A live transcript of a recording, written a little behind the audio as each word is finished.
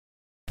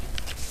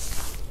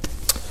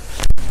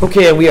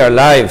Okay, and we are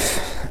live.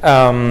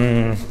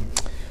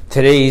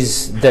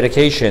 Today's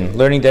dedication,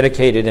 learning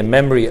dedicated in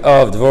memory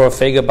of Dvorah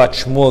Fega Bat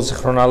Shmuel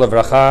Zichrona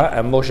Levracha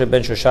and Moshe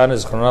Ben Shoshana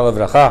Zichrona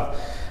Levracha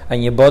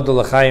and Yebodel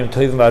L'chaim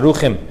Tovim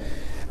Varuchim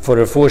for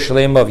the refuah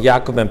shalema of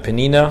Yaakov Ben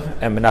Penina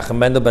and Menachem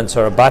Mendel Ben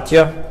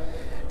Sarabatya,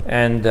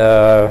 and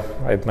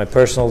I have my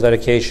personal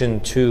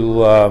dedication to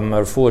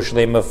refuah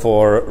shalema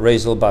for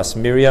Rezel Bas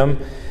Miriam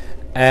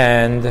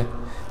and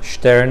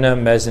Shterna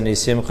Mezani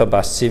Simcha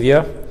Bas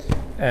Tzivya.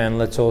 And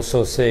let's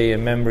also say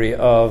in memory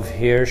of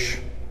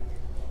Tzvi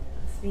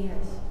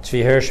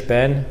Hirsch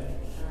Ben,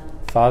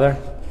 father?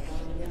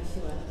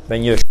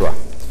 Ben Yeshua.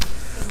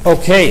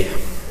 Okay.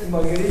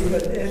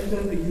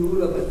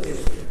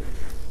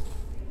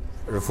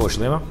 Refuah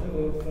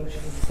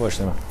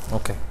Shlema?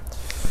 Okay.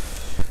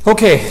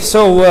 Okay,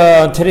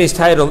 so today's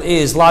title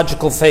is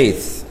Logical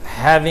Faith,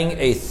 Having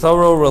a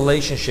Thorough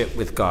Relationship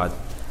with God.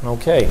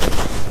 Okay.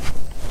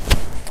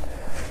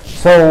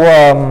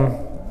 So,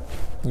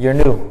 you're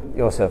new,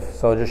 Yosef,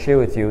 so I'll just share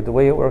with you, the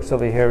way it works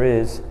over here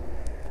is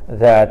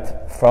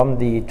that from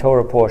the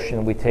Torah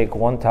portion we take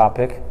one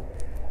topic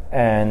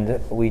and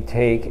we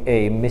take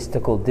a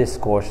mystical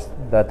discourse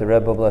that the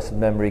Rebbe Blessed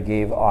Memory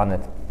gave on it.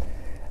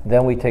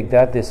 Then we take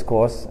that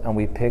discourse and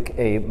we pick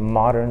a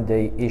modern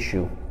day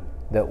issue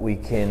that we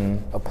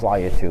can apply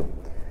it to.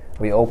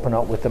 We open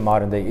up with the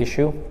modern day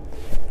issue,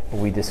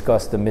 we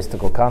discuss the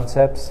mystical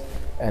concepts,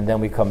 and then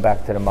we come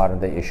back to the modern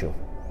day issue.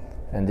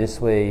 And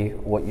this way,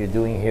 what you're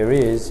doing here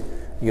is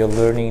you're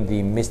learning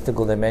the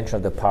mystical dimension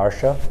of the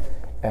parsha,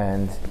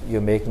 and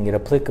you're making it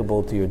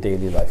applicable to your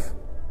daily life.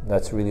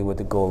 That's really what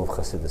the goal of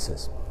Chassidus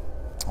is.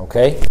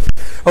 Okay?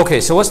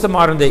 Okay, so what's the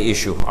modern day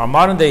issue? Our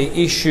modern day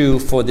issue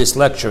for this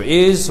lecture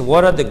is,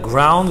 what are the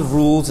ground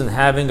rules in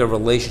having a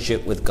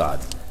relationship with God?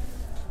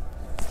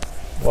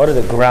 What are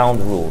the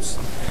ground rules?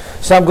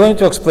 So I'm going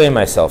to explain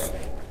myself.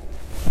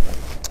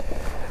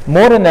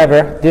 More than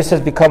ever, this has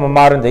become a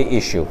modern day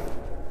issue.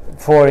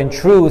 For in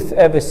truth,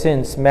 ever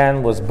since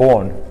man was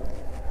born,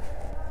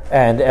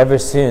 and ever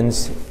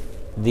since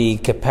the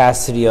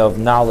capacity of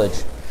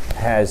knowledge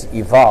has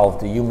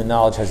evolved, the human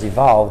knowledge has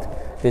evolved,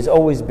 there's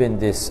always been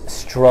this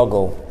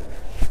struggle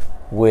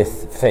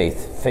with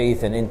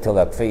faith and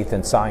intellect, faith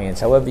and science,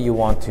 however you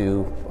want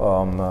to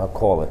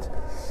call it.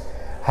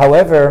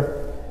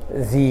 However,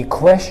 the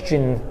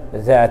question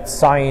that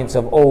science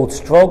of old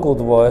struggled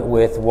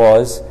with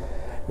was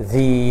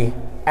the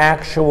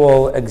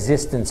actual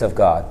existence of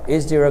God.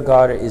 Is there a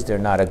God or is there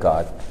not a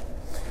God?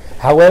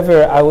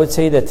 However, I would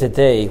say that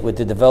today, with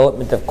the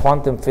development of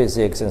quantum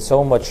physics and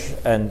so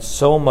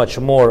much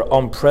more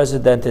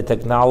unprecedented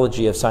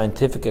technology of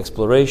scientific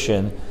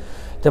exploration,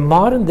 the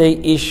modern day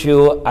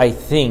issue, I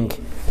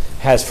think,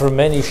 has for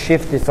many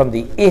shifted from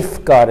the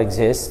if God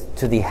exists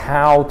to the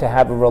how to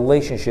have a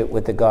relationship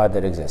with the God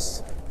that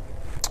exists.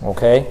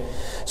 Okay?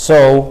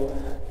 So,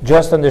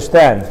 just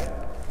understand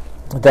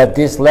that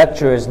this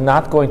lecture is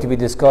not going to be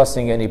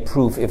discussing any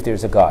proof if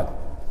there's a God.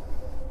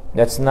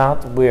 That's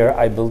not where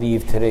I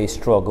believe today's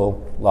struggle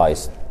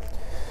lies.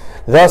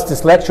 Thus,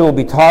 this lecture will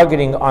be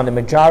targeting on the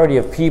majority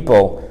of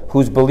people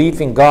whose belief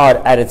in God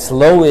at its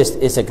lowest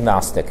is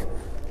agnostic.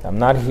 I'm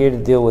not here to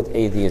deal with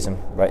atheism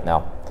right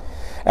now.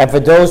 And for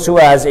those who,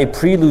 as a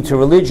prelude to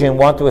religion,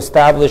 want to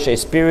establish a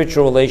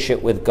spiritual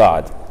relationship with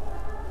God.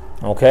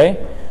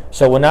 Okay?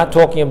 So we're not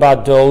talking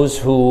about those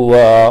who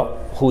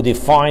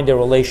define their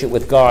relationship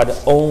with God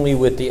only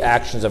with the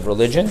actions of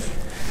religion.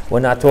 We're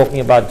not talking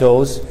about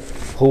those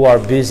who are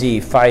busy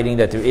fighting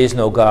that there is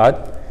no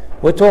God.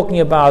 We're talking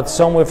about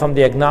somewhere from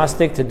the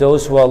agnostic to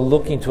those who are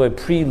looking to a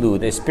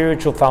prelude, a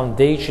spiritual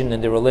foundation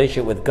in the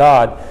relationship with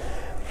God,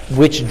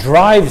 which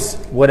drives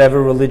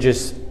whatever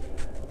religious,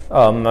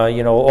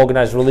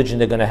 organized religion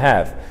they're going to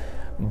have.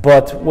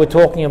 But we're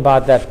talking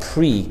about that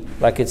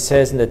like it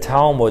says in the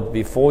Talmud,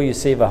 before you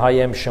say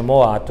V'hayem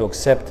Shemoah, to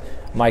accept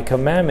my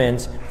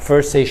commandments,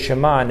 first say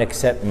Shema and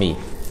accept me.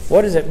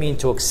 What does it mean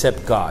to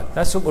accept God?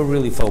 That's what we're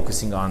really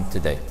focusing on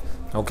today.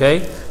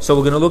 Okay? So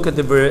we're going to look at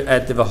the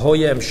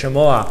V'hoyem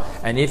Shemoah,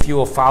 and if you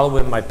will follow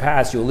in my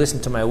paths, you'll listen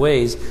to my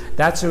ways.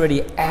 That's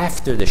already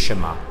after the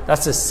Shema.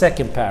 That's the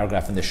second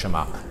paragraph in the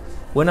Shema.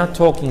 We're not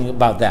talking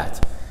about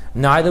that.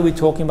 Neither are we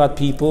talking about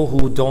people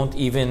who don't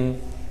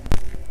even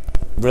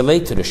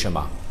relate to the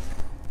Shema.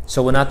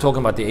 So we're not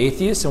talking about the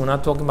atheists, and we're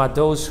not talking about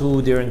those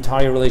who their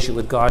entire relationship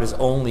with God is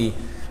only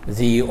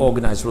the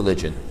organized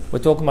religion. We're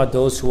talking about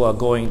those who are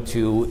going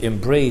to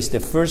embrace the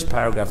first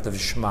paragraph of the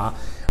Shema,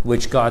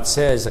 which God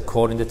says,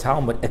 according to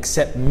Talmud,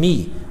 accept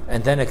me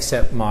and then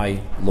accept my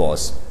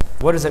laws.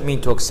 What does it mean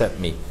to accept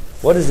me?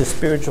 What is the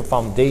spiritual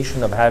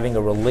foundation of having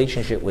a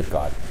relationship with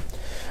God?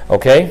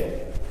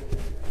 Okay?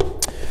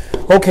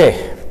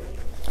 Okay.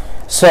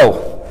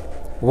 So,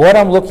 what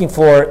I'm looking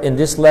for in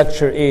this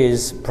lecture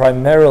is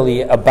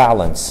primarily a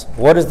balance.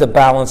 What is the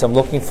balance I'm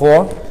looking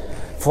for?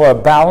 For a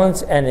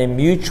balance and a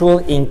mutual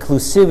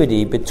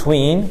inclusivity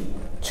between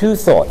two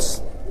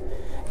thoughts.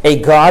 A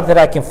God that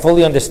I can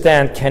fully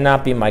understand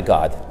cannot be my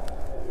God.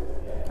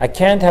 I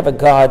can't have a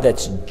God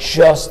that's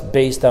just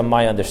based on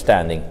my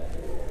understanding.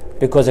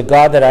 because a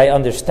God that I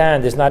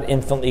understand is not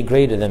infinitely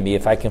greater than me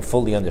if I can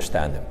fully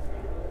understand him.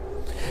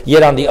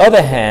 Yet on the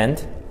other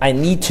hand, I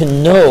need to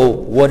know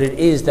what it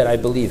is that I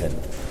believe in.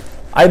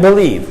 I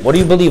believe. What do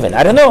you believe in?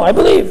 I don't know. I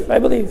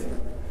believe.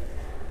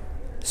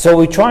 So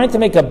we're trying to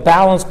make a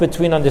balance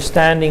between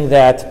understanding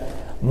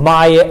that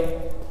my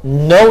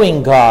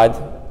knowing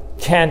God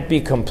can't be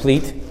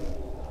complete,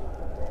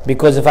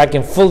 because if I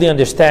can fully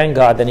understand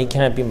God, then he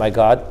can't be my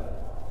God.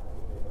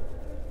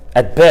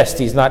 At best,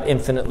 he's not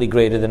infinitely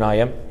greater than I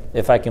am,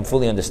 if I can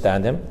fully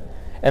understand him.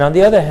 And on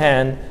the other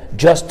hand,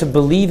 just to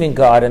believe in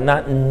God and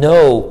not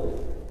know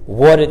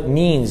what it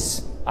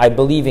means, I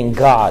believe in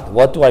God.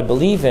 What do I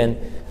believe in?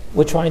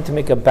 We're trying to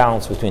make a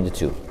balance between the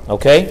two.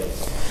 Okay?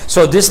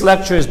 So this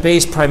lecture is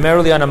based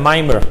primarily on a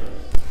mimer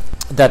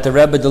that the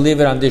Rebbe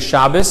delivered on this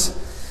Shabbos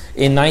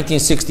in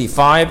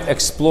 1965,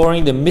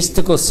 exploring the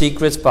mystical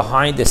secrets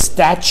behind the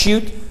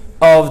statute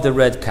of the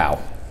red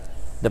cow,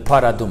 the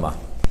paraduma.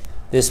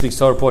 This week's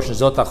Torah portion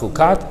is Zot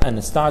HaChukat, and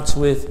it starts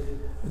with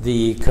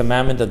the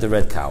commandment of the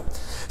red cow.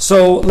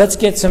 So let's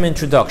get some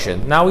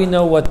introduction. Now we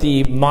know what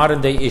the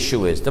modern day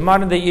issue is. The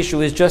modern day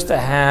issue is just to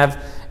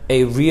have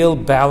a real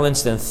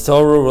balanced and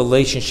thorough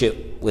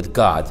relationship with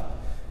God.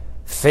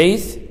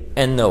 Faith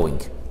and knowing.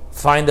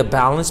 Find a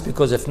balance,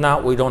 because if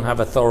not, we don't have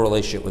a thorough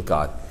relationship with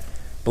God.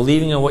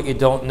 Believing in what you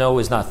don't know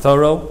is not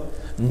thorough.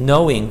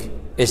 Knowing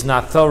is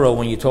not thorough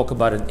when you talk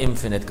about an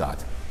infinite God.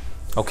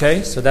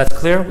 Okay, so that's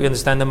clear? We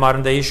understand the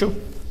modern day issue?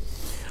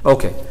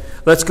 Okay,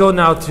 let's go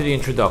now to the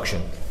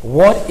introduction.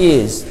 What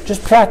is,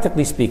 just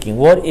practically speaking,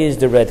 what is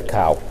the red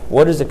cow?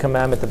 What is the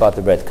commandment about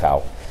the red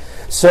cow?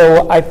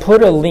 So I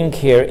put a link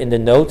here in the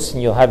notes,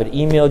 and you'll have it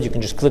emailed. You can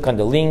just click on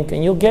the link,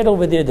 and you'll get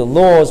over there the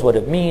laws, what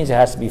it means. It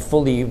has to be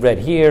fully red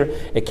hair.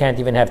 It can't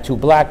even have 2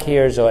 black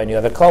hairs or any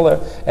other color.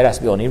 It has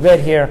to be only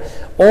red hair.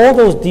 All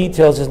those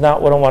details is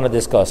not what I want to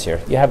discuss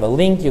here. You have a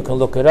link. You can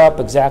look it up,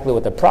 exactly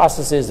what the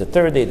process is, the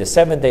 3rd day, the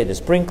 7th day, the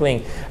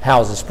sprinkling.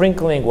 How's the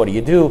sprinkling? What do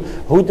you do?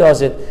 Who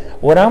does it?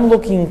 What I'm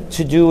looking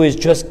to do is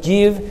just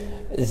give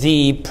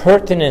the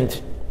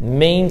pertinent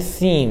main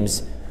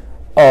themes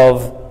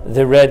of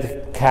the red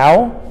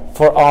cow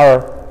for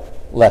our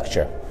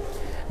lecture.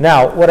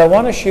 Now, what I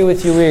want to share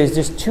with you is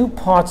there's 2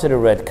 parts of the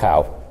red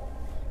cow.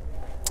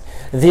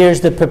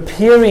 There's the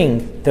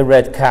preparing the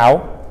red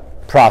cow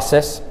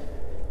process.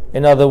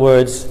 In other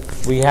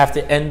words, we have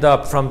to end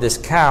up from this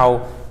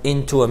cow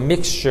into a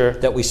mixture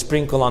that we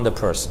sprinkle on the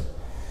person.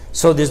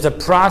 So there's the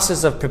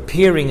process of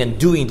preparing and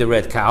doing the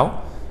red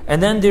cow,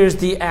 and then there's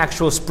the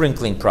actual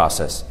sprinkling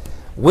process.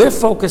 We're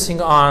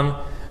focusing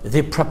on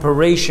the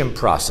preparation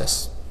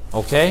process.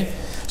 Okay?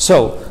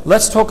 So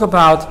let's talk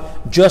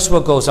about just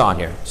what goes on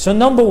here. So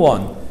number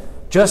 1,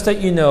 just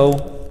that you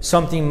know,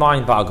 something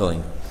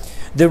mind-boggling.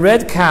 The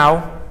red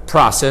cow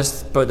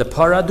process, but the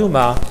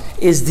paraduma,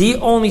 is the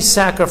only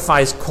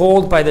sacrifice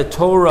called by the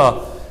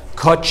Torah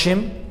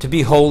kachim, to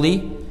be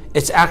holy.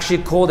 It's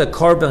actually called a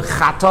korban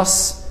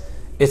chatos.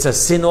 It's a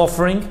sin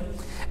offering.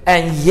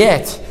 And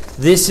yet,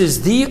 this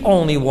is the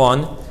only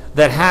one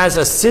that has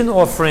a sin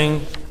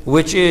offering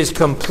which is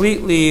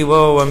completely...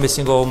 Whoa, I'm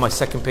missing all my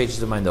second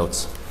pages of my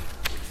notes.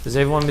 Is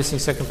everyone missing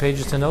second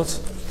pages to notes?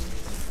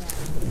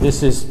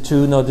 This is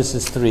 2, no, this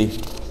is 3.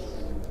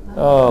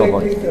 Oh,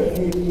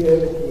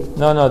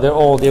 no,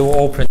 they were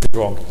all printed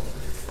wrong.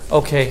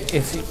 Okay,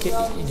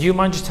 do you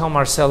mind just telling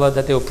Marcella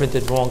that they were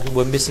printed wrong?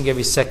 We're missing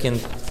every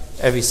second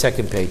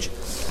page.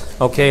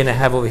 Okay, and I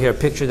have over here a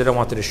picture that I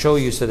wanted to show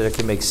you so that it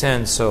can make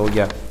sense, so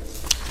yeah.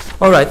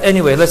 All right,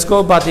 anyway, let's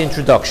go about the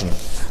introduction.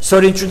 So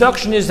the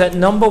introduction is that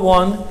number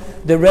 1,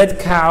 the red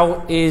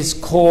cow is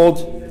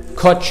called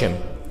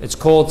kachim. It's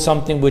called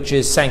something which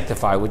is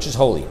sanctified, which is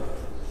holy.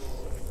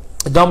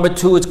 Number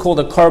 2, it's called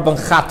a korban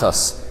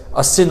chatos,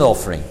 a sin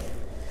offering.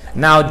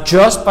 Now,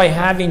 just by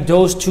having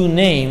those 2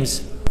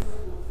 names,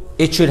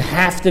 it should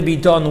have to be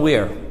done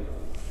where?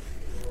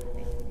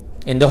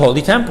 In the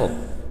holy temple.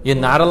 You're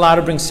not allowed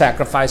to bring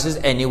sacrifices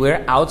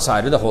anywhere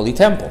outside of the holy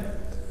temple.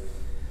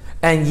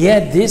 And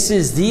yet, this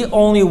is the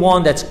only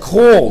one that's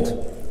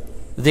called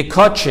the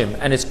kachim,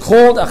 and it's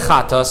called a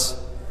chatos,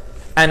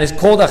 and it's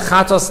called a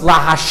chatos la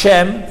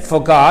Hashem,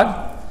 for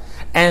God,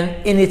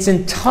 and in its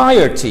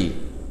entirety,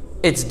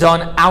 it's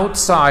done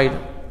outside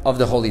of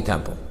the holy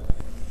temple.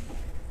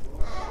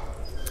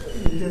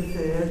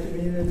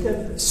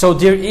 So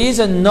there is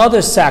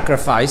another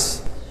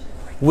sacrifice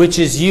which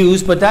is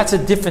used, but that's a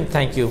different,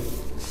 thank you.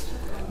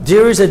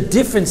 There is a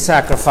different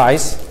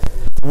sacrifice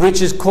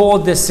which is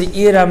called the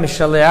Se'ira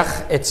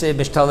Mishaleach. It's a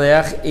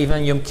Mishaleach.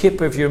 Even Yom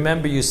Kippur, if you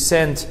remember, you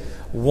sent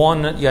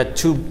one, you had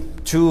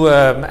two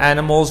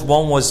animals.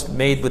 One was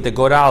made with the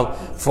Goral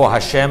for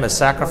Hashem, a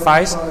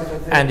sacrifice,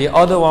 and the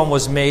other one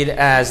was made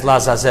as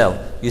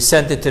Lazazel. You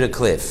sent it to the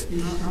cliff.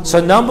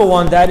 So number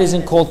 1, that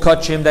isn't called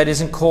Kachim, that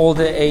isn't called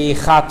a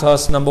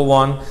Chatos, number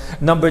 1.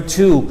 Number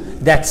 2,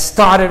 that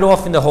started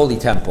off in the Holy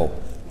Temple.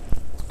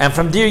 And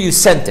from there you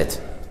sent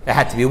it. It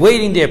had to be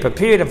waiting there,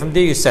 prepared, and from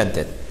there you sent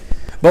it.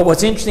 But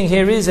what's interesting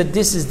here is that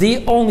this is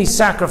the only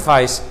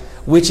sacrifice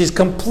which is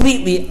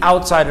completely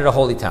outside of the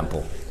Holy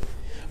Temple,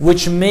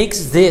 which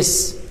makes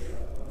this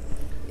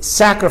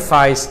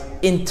sacrifice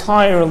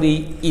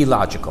entirely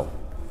illogical.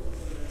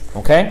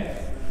 Okay?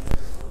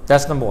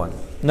 That's number one.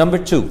 Number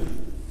two,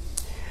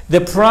 the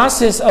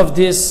process of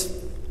this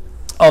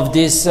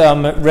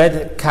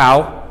red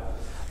cow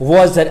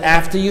was that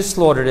after you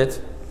slaughtered it,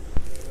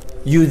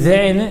 you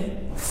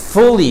then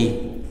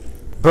fully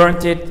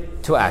burnt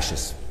it to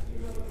ashes.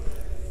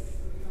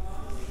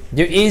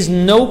 There is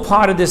no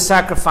part of this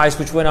sacrifice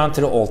which went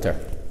onto the altar.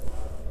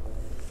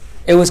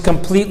 It was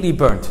completely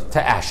burnt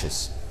to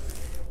ashes.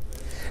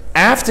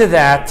 After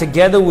that,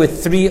 together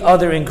with 3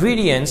 other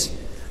ingredients,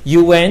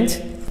 you went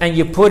and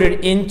you put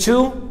it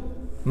into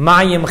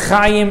Mayim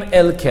Chayim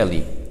El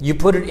Keli. You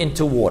put it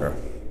into water.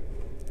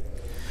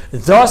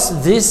 Thus,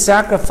 this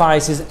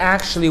sacrifice is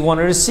actually one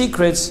of the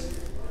secrets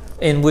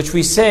in which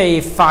we say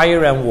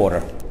fire and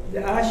water.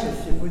 The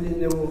ashes you put in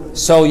the water.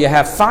 So you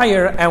have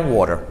fire and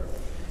water.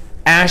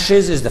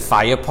 Ashes is the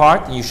fire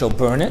part, you shall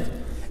burn it,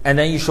 and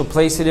then you shall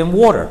place it in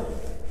water.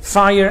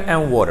 Fire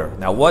and water.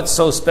 Now, what's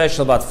so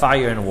special about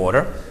fire and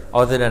water,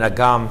 other than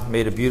Agam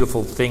made a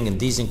beautiful thing in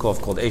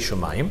Dizengoff called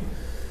Eshomayim?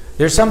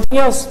 There's something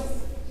else.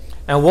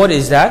 And what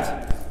is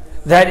that?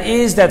 That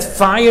is that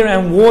fire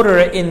and water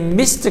in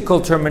mystical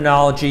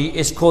terminology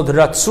is called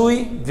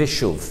Ratzui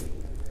Vishuv.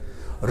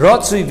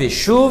 Ratzui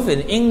Vishuv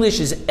in English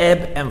is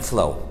ebb and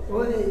flow.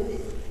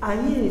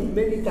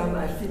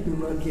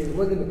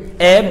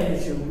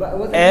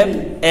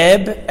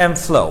 Ebb and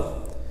flow.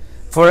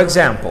 For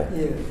example,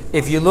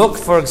 if you look,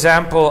 for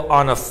example,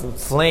 on a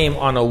flame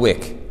on a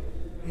wick,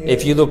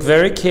 if you look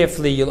very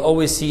carefully, you'll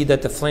always see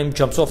that the flame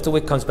jumps off the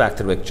wick, comes back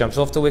to the wick, jumps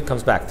off the wick,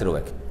 comes back to the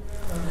wick.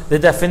 The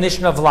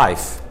definition of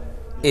life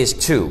is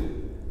 2.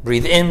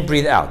 Breathe in,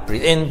 breathe out.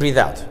 Breathe in, breathe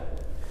out.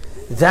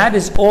 That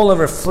is all a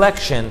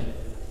reflection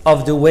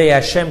of the way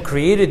Hashem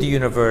created the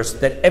universe,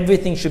 that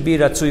everything should be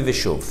Ratzui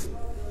Vishuv.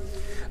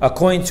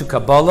 According to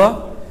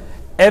Kabbalah,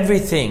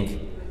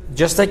 everything,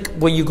 just like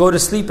when you go to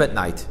sleep at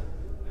night,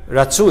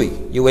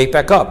 Ratzui, you wake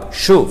back up,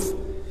 Shuv.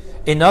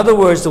 In other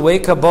words, the way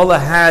Kabbalah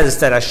has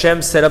that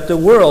Hashem set up the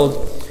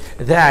world,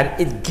 that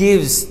it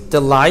gives the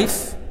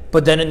life,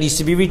 but then it needs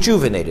to be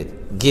rejuvenated.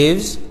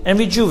 Gives and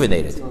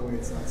rejuvenated. The only way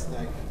it's not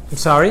stagnant. I'm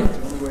sorry? The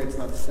only way it's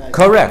not stagnant.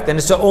 Correct. And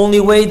it's the only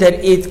way that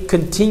it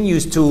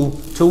continues to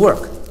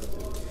work.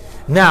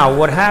 Now,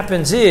 what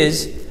happens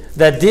is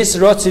that this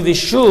Ratzui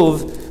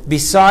Vishuv,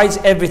 besides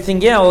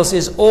everything else,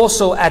 is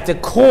also at the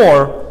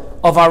core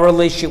of our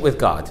relationship with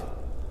God.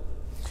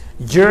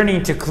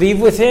 Yearning to cleave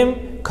with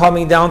Him,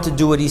 coming down to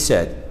do what He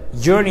said.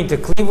 Yearning to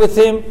cleave with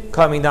Him,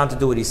 coming down to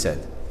do what He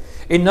said.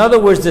 In other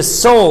words, the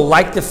soul,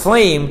 like the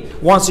flame,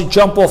 wants to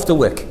jump off the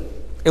wick.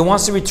 It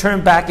wants to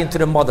return back into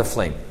the mother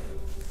flame.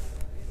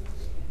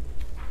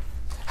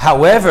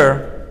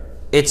 However,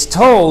 it's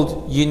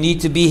told you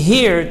need to be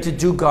here to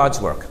do God's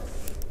work.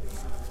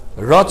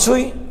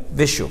 Ratzui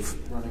Vishuv.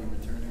 Running and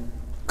returning.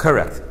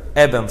 Correct.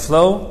 Ebb and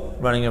flow,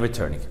 running and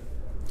returning.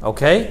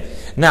 Okay?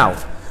 Now,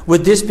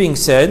 with this being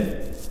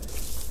said,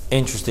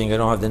 interesting, I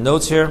don't have the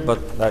notes here,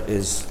 but that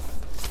is,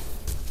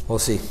 we'll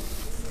see.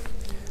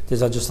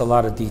 There's just a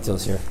lot of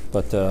details here,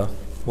 but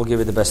we'll give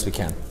it the best we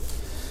can.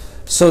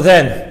 So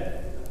then,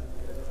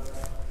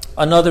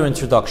 another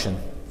introduction.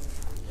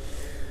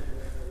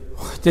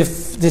 The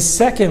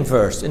second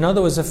verse, in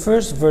other words, the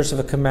first verse of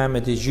a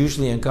commandment is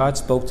usually, and God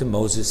spoke to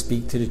Moses,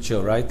 speak to the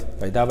children, right?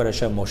 By Davar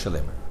Hashem Moshe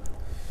Lemer.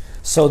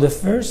 So the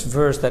first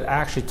verse that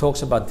actually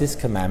talks about this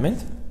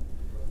commandment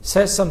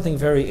says something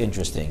very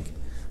interesting.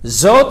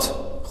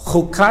 Zot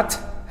Chukat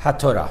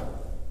HaTorah.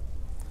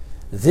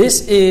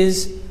 This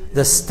is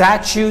the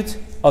statute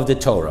of the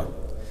Torah.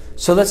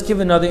 So let's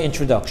give another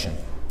introduction.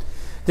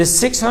 The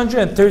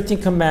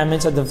 613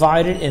 commandments are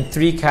divided in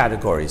 3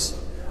 categories.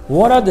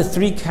 What are the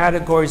 3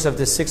 categories of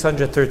the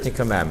 613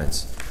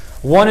 commandments?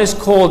 One is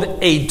called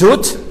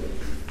Eidut.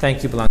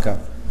 Thank you, Blanca.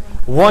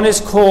 One is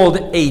called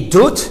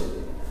Eidut.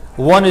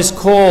 One is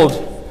called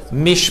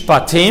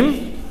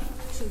Mishpatim.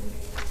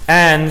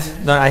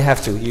 And, no, I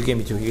have 2. You gave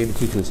me 2. You gave me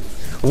 2 twos.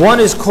 One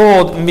is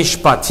called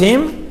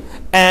Mishpatim.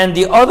 And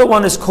the other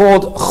one is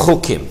called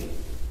Chukim.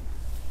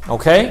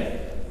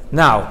 Okay?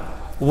 Now,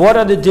 what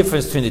are the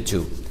difference between the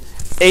 2?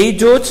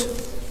 Eidut,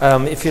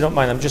 if you don't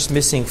mind, I'm just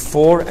missing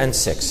 4 and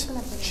 6.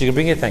 She can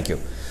bring it, thank you.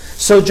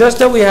 So just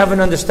that we have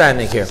an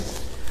understanding here.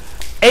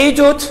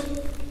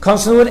 Eidut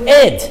comes from the word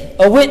ed,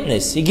 a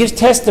witness. He gives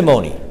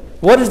testimony.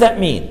 What does that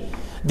mean?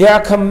 There are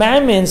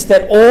commandments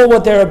that all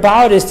what they're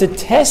about is to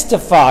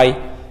testify.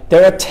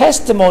 They're a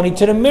testimony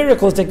to the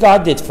miracles that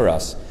God did for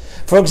us.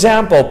 For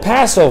example,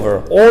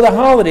 Passover, all the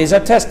holidays are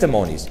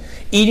testimonies.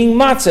 Eating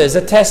matzah is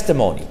a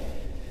testimony.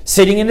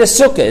 Sitting in the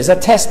sukkah is a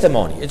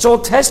testimony. It's all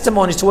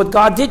testimonies to what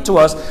God did to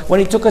us when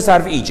He took us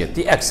out of Egypt,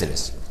 the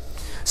Exodus.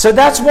 So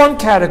that's one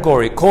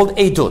category called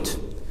Eidut.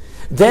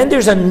 Then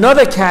there's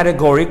another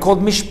category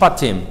called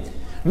Mishpatim.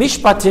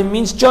 Mishpatim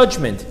means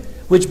judgment,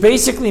 which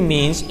basically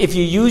means if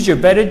you use your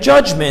better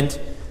judgment,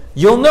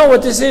 you'll know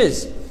what this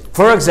is.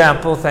 For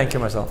example, thank you,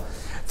 Marcel.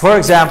 For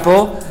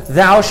example,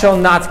 thou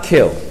shalt not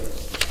kill.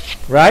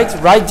 Right?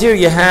 Right there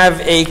you have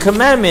a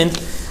commandment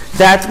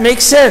That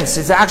makes sense.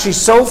 It's actually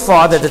so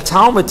far that the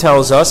Talmud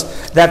tells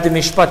us that the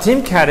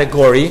Mishpatim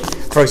category,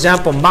 for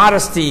example,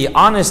 modesty,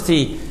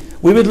 honesty,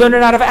 we would learn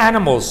it out of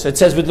animals. It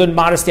says we'd learn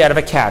modesty out of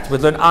a cat.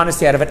 We'd learn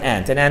honesty out of an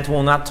ant. An ant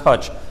will not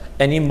touch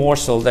any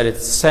morsel that it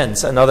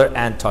scents another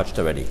ant touched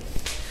already.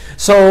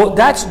 So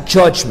that's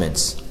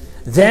judgments.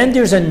 Then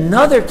there's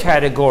another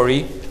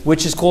category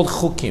which is called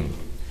chukim.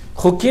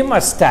 Chukim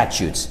are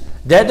statutes.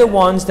 They're the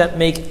ones that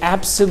make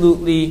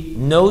absolutely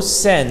no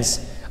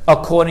sense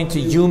according to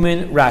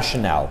human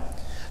rationale.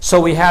 So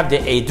we have the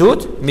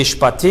Edut,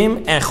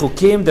 Mishpatim, and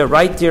Chukim. They're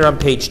right there on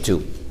page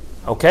 2.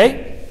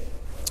 Okay?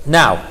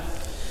 Now,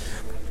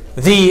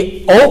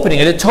 the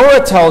opening of the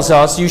Torah tells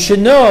us you should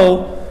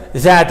know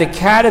that the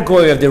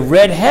category of the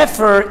red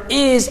heifer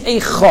is a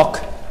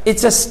chok.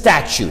 It's a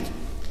statute.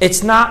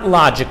 It's not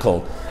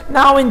logical.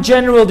 Now, in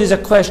general, there's a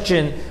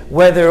question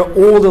whether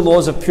all the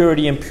laws of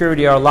purity and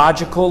impurity are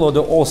logical or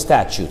they're all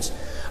statutes.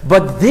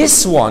 But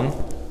this one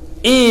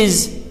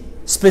is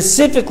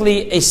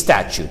specifically a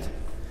statute.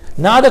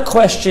 Now the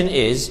question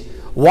is,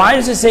 why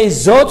does it say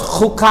Zot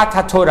Chukat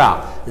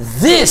HaTorah?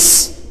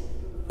 This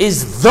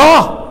is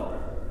the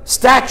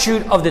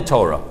statute of the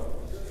Torah,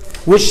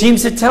 which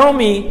seems to tell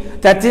me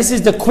that this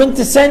is the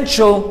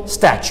quintessential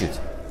statute.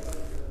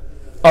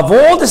 Of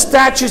all the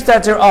statutes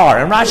that there are,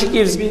 and Rashi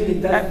gives...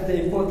 That's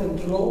the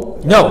important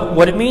role? No,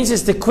 what it means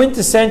is the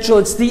quintessential,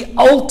 it's the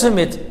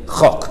ultimate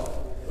chok.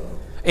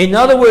 In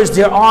other words,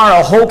 there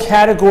are a whole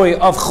category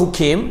of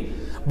chukim,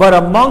 but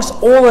amongst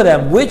all of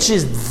them, which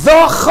is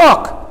the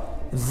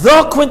chok,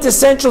 the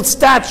quintessential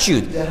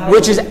statute,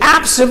 which is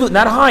absolute,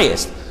 not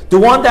highest, the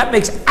one that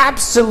makes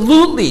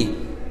absolutely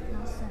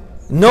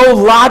no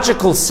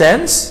logical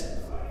sense,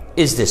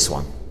 is this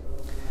one.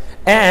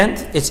 And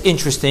it's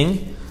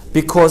interesting,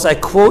 because I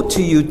quote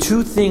to you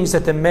two things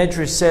that the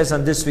Medrash says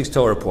on this week's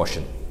Torah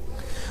portion.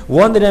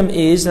 One of them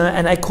is,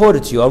 and I quote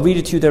it to you, I'll read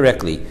it to you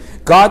directly.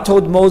 God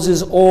taught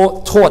Moses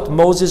all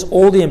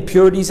the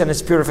impurities and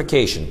its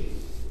purification.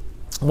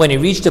 When he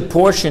reached the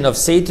portion of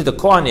say to the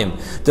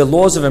Kohanim, the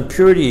laws of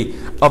impurity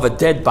of a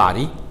dead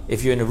body,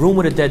 if you're in a room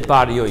with a dead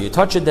body or you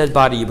touch a dead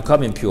body, you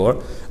become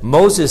impure.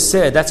 Moses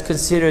said that's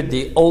considered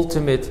the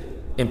ultimate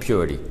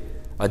impurity.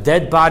 A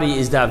dead body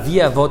is the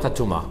avia avot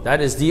hatuma.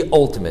 That is the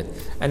ultimate.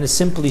 And it's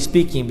simply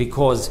speaking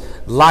because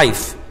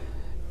life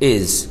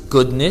is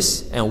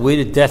goodness, and where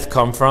did death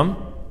come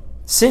from?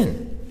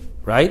 Sin,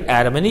 right?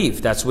 Adam and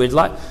Eve. That's where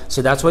life.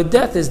 So that's why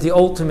death is the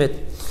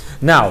ultimate.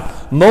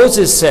 Now,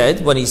 Moses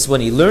said when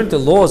he learned the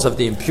laws of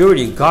the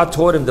impurity, God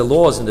taught him the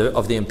laws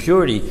of the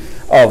impurity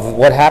of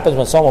what happens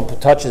when someone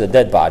touches a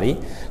dead body.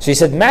 So he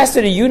said, Master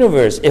of the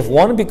universe, if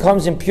one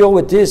becomes impure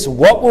with this,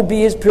 what will be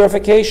his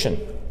purification?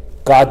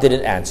 God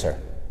didn't answer.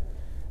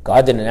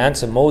 God didn't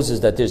answer Moses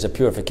that there's a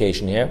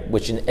purification here,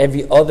 which in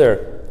every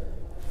other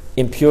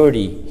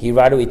impurity, he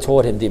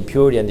taught him the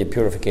impurity and the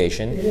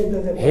purification.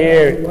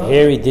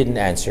 Here he didn't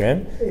answer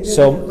him.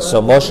 So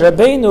Moshe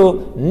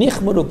Rabbeinu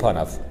nichmuru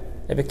panav.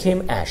 It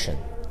became ashen.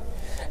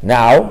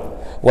 Now,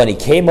 when he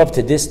came up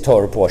to this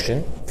Torah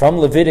portion, from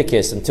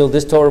Leviticus until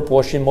this Torah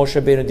portion,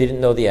 Moshe Rabbeinu didn't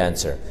know the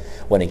answer.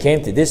 When he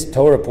came to this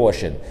Torah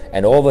portion,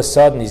 and all of a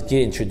sudden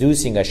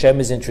Hashem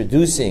is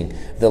introducing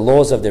the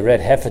laws of the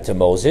red heifer to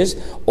Moses,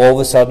 all of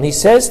a sudden he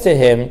says to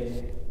him,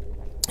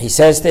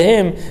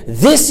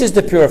 this is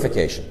the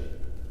purification.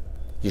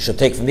 You shall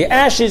take from the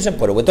ashes and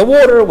put it with the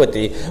water, with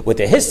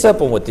the hyssop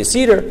and with the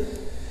cedar.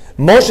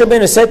 Moshe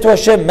Rabbeinu said to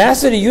Hashem,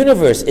 Master of the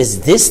universe,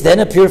 is this then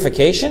a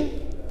purification?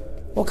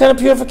 What kind of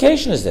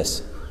purification is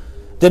this?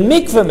 The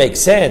mikveh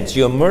makes sense.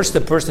 You immerse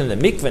the person in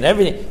the mikveh and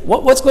everything.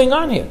 What's going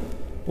on here?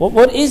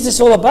 What is this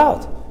all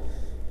about?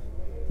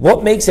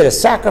 What makes it a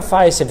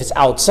sacrifice if it's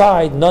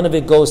outside? None of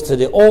it goes to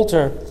the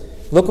altar.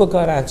 Look what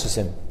God answers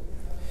him.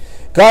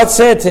 God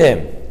said to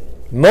him,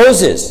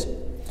 Moses,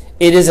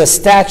 it is a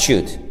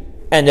statute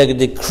and a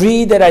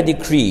decree that I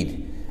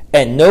decreed,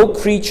 and no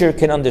creature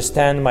can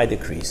understand my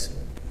decrees.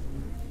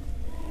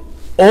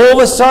 All of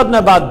a sudden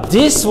about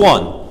this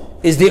one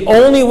is the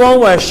only one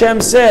where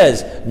Hashem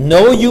says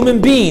no human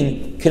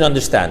being can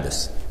understand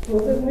this.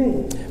 What does it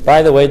mean?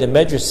 By the way, the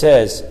Medrash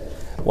says,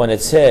 when the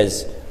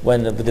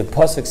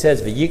pasuk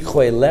says, "V'yikcho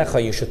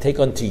elecha," you should take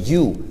unto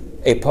you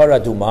a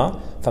paraduma.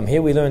 From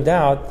here we learned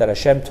out that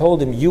Hashem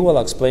told him, "You will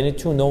explain it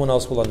to, no one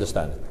else will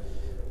understand it."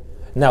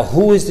 Now,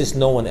 who is this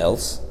no one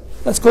else?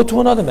 Let's go to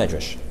another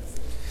Medrash.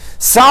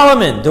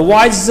 Solomon, the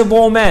wisest of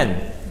all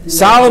men.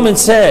 Solomon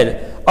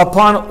said,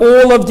 "Upon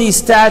all of these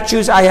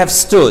statues I have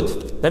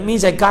stood." That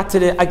means I got to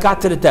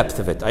the depth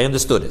of it. I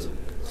understood it.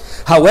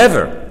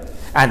 However,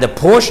 and the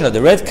portion of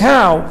the red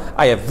cow,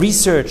 I have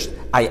researched,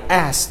 I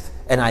asked,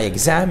 and I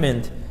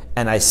examined,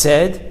 and I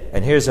said,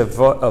 and here's a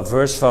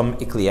verse from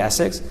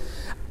Ecclesiastes,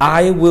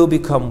 I will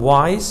become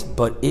wise,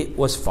 but it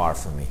was far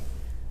from me.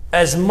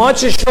 As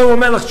much as Shlomo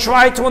Melech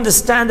tried to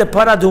understand the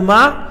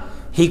paraduma,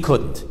 he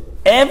couldn't.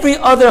 Every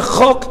other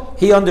chok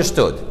he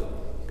understood.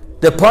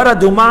 The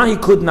paraduma he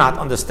could not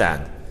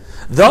understand.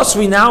 Thus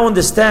we now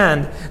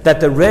understand that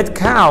the red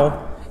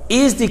cow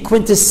is the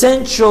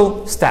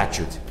quintessential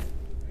statute.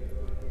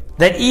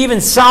 that even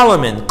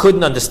Solomon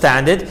couldn't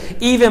understand it,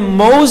 even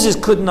Moses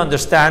couldn't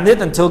understand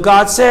it, until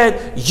God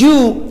said,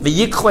 you,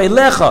 v'yikcho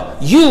elecha,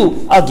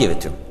 you, I'll give it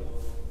to.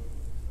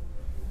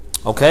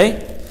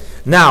 Okay?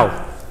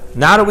 Now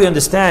that we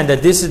understand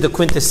that this is the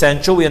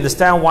quintessential, we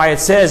understand why it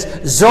says,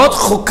 Zot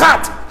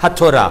chukat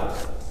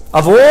haTorah.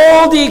 Of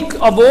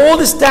all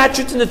the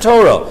statutes in the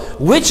Torah,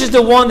 which is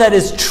the one that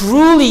is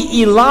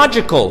truly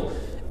illogical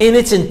in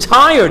its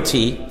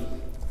entirety,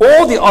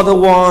 all the other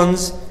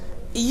ones,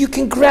 you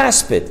can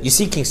grasp it. You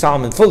see, King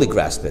Solomon fully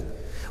grasped it.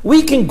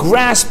 We can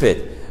grasp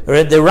it.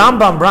 The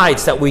Rambam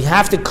writes that we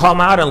have to come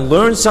out and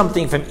learn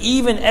something from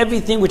even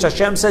everything which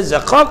Hashem says,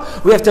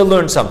 Zachak, we have to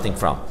learn something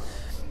from.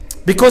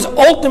 Because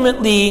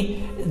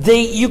ultimately,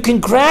 you can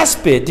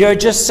grasp it. There are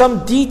just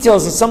some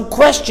details and some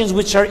questions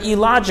which are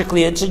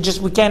illogically, it's just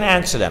we can't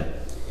answer them.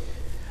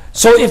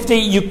 So if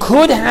you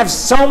could have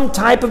some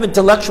type of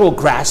intellectual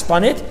grasp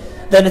on it,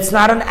 then it's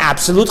not an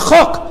absolute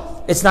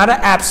chok. It's not an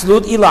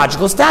absolute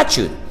illogical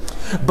statute.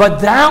 But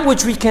that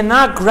which we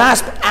cannot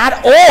grasp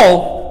at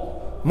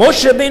all,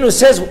 Moshe Rabbeinu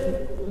says,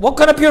 what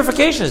kind of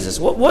purification is this?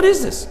 What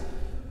is this?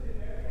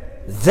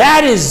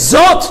 That is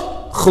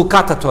Zot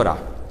Chukat Torah.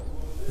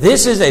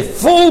 This is a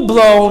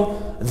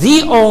full-blown,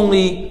 the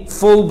only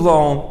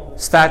full-blown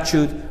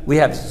statute we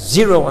have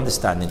zero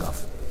understanding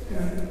of.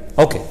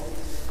 Okay,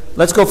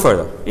 let's go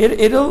further.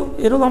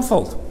 It'll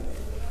unfold.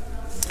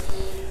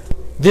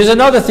 There's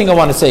another thing I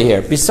want to say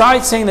here.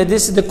 Besides saying that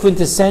this is the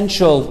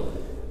quintessential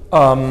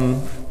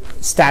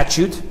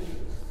statute,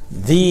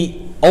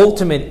 the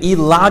ultimate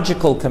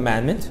illogical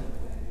commandment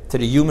to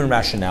the human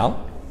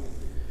rationale,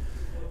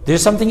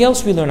 there's something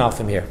else we learn out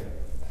from here.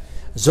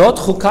 Zot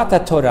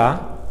Chukat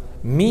Torah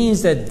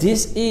means that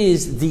this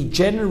is the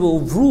general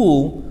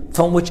rule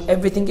from which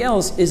everything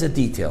else is a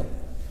detail.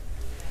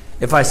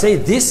 If I say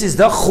this is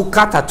the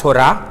Chukat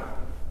Torah,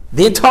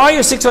 the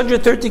entire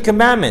 613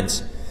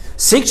 commandments,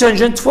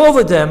 612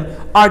 of them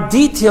are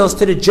details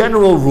to the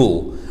general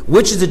rule.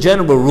 Which is the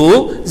general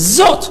rule?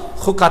 Zot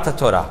Chukat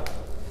Torah.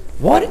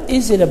 What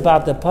is it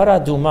about the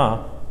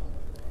Paraduma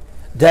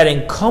that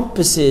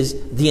encompasses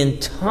the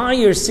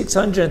entire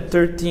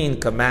 613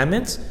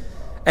 commandments,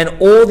 and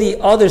all the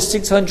other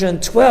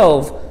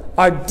 612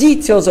 are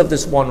details of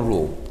this one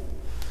rule?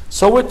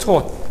 So we're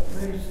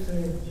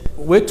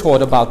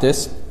taught about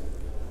this,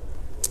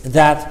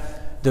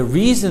 that the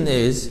reason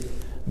is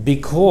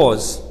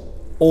because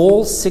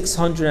all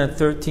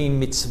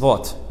 613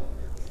 mitzvot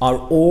are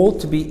all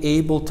to be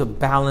able to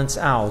balance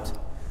out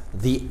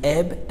the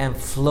ebb and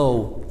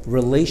flow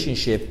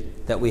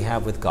relationship that we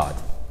have with God.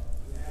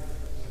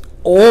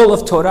 All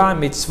of Torah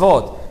and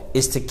mitzvot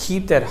is to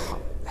keep that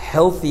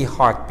healthy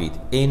heartbeat,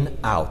 in,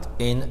 out,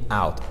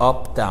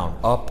 up,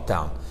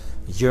 down,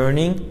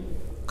 yearning,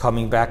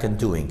 coming back and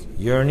doing,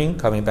 yearning,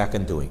 coming back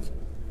and doing.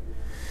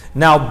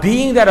 Now,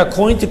 being that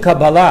according to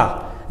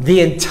Kabbalah,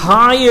 the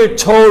entire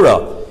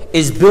Torah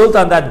is built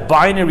on that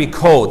binary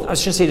code. I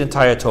shouldn't say the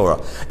entire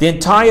Torah. The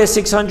entire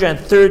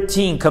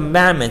 613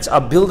 commandments are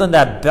built on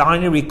that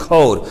binary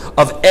code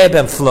of ebb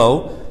and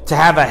flow, to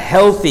have a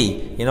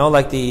healthy,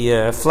 like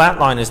the flat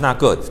line is not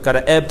good. It's got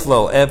an ebb,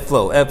 flow.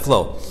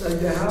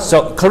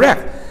 So,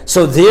 correct.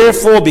 So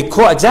therefore,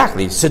 because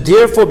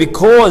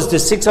the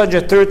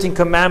 613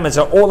 commandments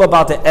are all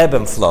about the ebb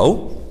and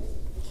flow,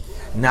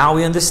 now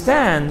we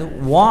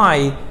understand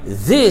why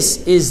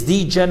this is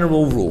the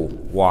general rule.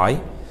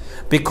 Why?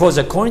 Because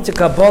according to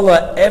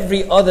Kabbalah,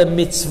 every other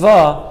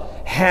mitzvah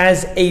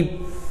has a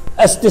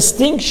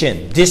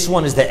distinction. This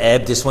one is the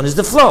ebb, this one is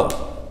the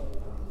flow.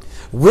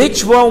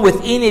 Which one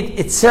within it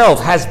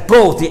itself has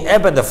both the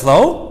ebb and the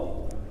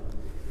flow?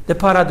 The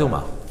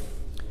paraduma.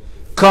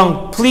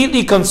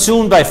 Completely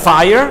consumed by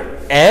fire,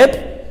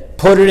 ebb,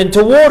 put it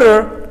into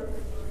water,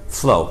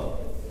 flow.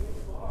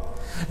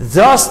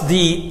 Thus,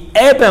 the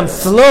ebb and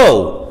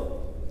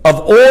flow of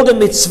all the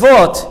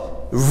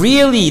mitzvot,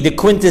 really the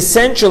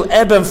quintessential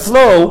ebb and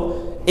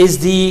flow, is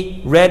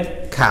the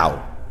red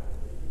cow.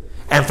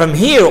 And from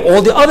here,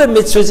 all the other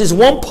mitzvahs is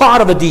one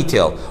part of a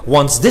detail.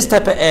 One's this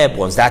type of ebb,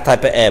 one's that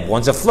type of ebb,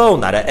 one's a flow,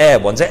 not an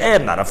ebb, one's an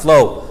ebb, not a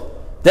flow.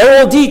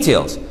 They're all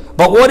details.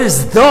 But what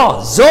is the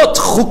Zot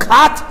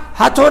Chukat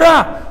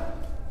HaTorah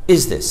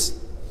is this.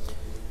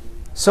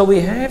 So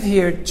we have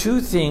here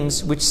two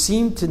things which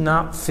seem to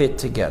not fit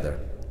together.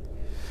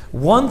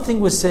 One thing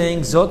we're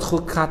saying, Zot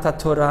Chukat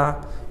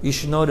HaTorah, you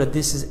should know that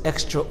this is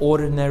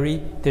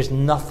extraordinary. There's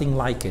nothing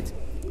like it.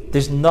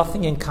 There's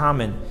nothing in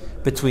common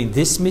between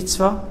this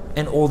mitzvah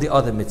and all the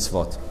other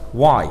mitzvot.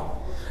 Why?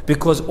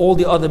 Because all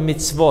the other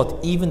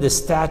mitzvot, even the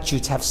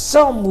statutes, have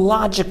some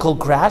logical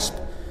grasp.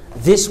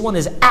 This one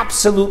is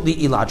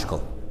absolutely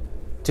illogical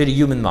to the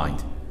human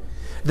mind.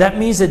 That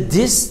means that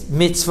this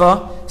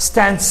mitzvah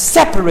stands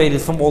separated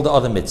from all the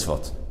other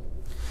mitzvot.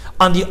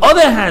 On the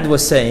other hand, we're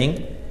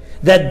saying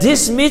that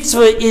this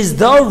mitzvah is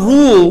the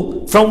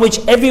rule from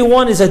which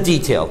everyone is a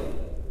detail.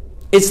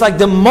 It's like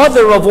the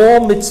mother of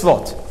all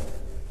mitzvot.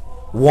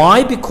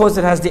 Why? Because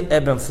it has the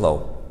ebb and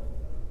flow.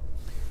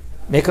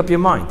 Make up your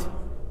mind.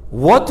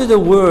 What do the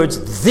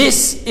words,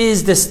 this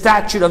is the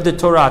statute of the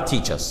Torah,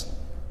 teach us?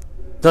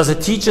 Does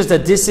it teach us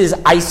that this is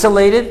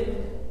isolated?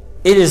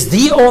 It is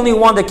the only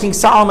one that King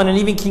Solomon and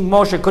even King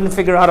Moshe couldn't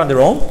figure out on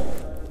their own?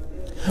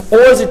 Or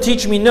does it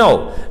teach me,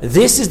 no,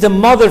 this is the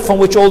mother from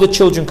which all the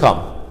children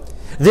come.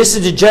 This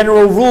is the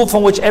general rule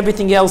from which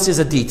everything else is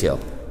a detail.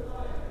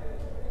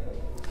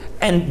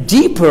 And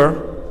deeper,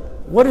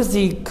 what is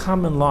the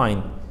common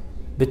line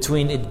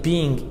between it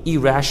being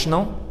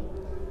irrational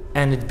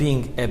and it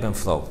being ebb and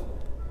flow?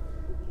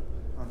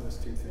 On those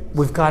two things.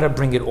 We've got to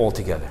bring it all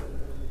together.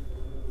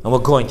 And we're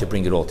going to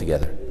bring it all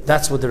together.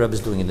 That's what the Rebbe is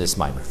doing in this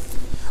mimer.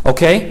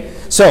 Okay?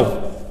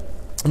 So,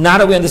 now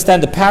that we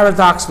understand the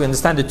paradox, we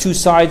understand the two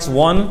sides.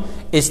 One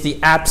is the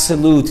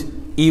absolute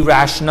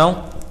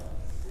irrational.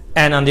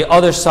 And on the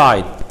other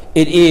side,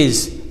 it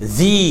is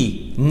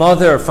the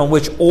mother from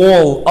which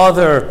all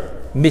other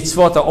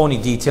mitzvot are only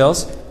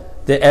details,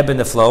 the ebb and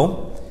the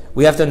flow.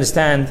 We have to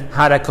understand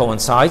how that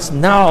coincides.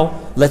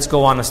 Now, let's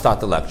go on and start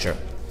the lecture.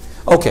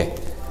 Okay,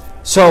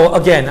 so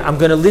again, I'm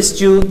going to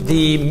list you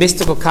the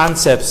mystical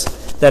concepts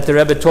that the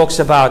Rebbe talks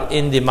about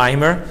in the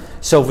Maimer.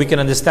 So if we can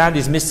understand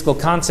these mystical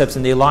concepts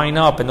and they line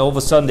up and all of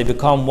a sudden they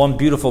become one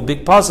beautiful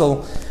big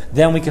puzzle,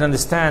 then we can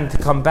understand to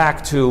come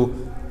back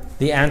to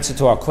the answer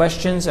to our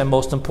questions, and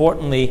most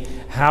importantly,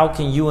 how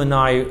can you and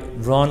I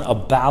run a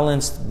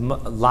balanced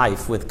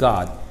life with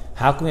God?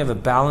 How can we have a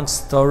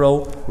balanced,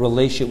 thorough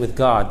relationship with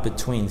God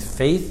between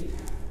faith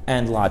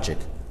and logic,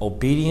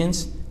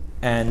 obedience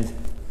and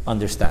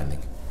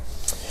understanding?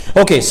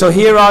 Okay, so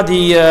here are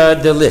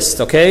the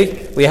list,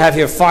 okay? We have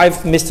here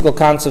 5 mystical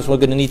concepts we're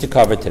going to need to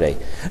cover today.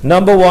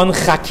 Number 1,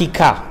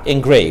 chakika,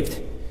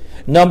 engraved.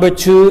 Number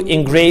 2,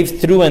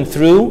 engraved through and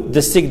through,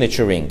 the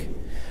signature ring.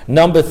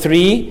 Number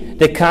 3,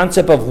 the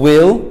concept of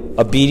will,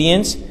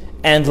 obedience,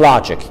 and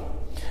logic.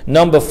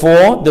 Number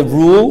 4, the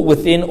rule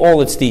within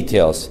all its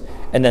details.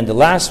 And then the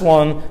last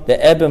one,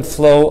 the ebb and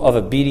flow of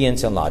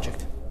obedience and logic.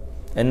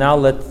 And now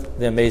let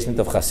the amazement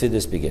of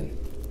Chassidus begin.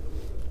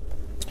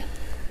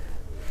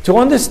 To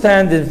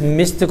understand the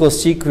mystical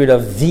secret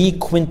of the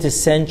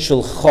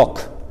quintessential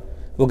chok,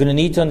 we're going to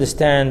need to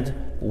understand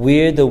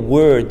where the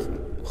word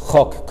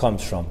chok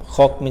comes from.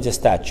 Chok means a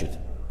statute,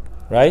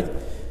 right?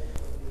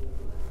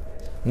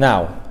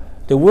 Now,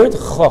 the word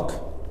chok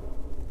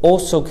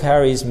also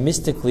carries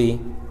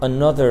mystically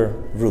another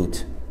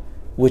root,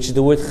 which is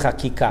the word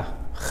chakika,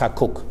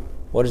 chakuk.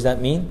 What does that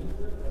mean?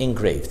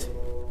 Engraved.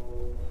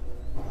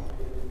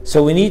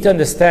 So we need to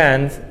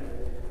understand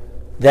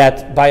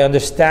that by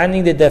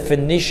understanding the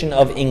definition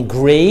of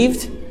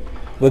engraved,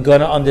 we're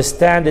going to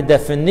understand the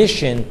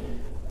definition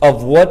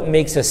of what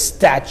makes a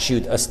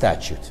statute a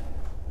statute.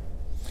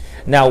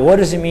 Now, what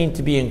does it mean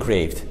to be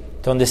engraved?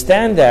 To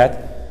understand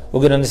that, we're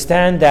going to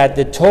understand that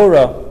the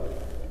Torah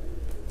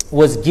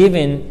was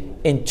given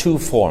in 2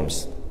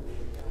 forms.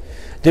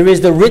 There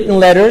is the written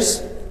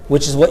letters,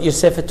 which is what your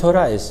Sefer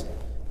Torah is.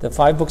 The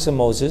 5 books of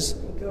Moses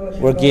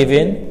were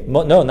given...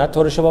 No, not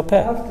Torah Shabbat Peh.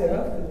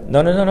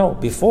 After. No.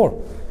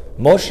 Before.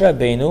 Moshe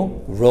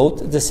Rabbeinu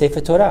wrote the Sefer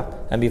Torah.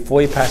 And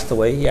before he passed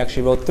away, he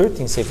actually wrote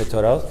 13 Sefer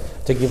Torah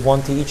to give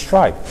one to each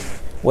tribe.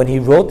 When he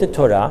wrote the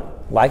Torah,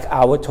 like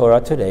our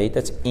Torah today,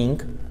 that's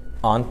ink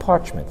on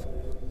parchment.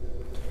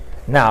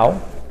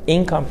 Now,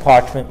 ink on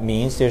parchment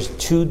means there's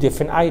 2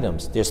 different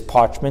items. There's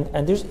parchment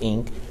and there's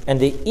ink, and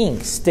the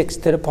ink sticks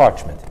to the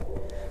parchment.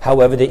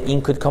 However, the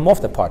ink could come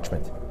off the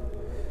parchment.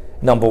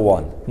 Number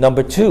 1.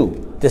 Number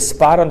 2, the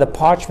spot on the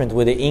parchment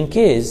where the ink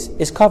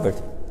is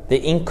covered. The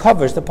ink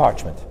covers the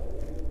parchment.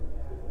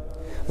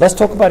 Let's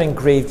talk about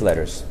engraved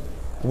letters.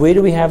 Where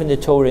do we have in the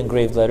Torah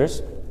engraved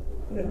letters?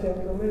 The Ten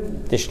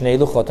Commandments. The Shnei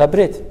Luchot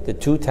HaBrit, the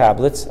 2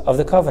 tablets of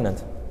the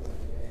covenant.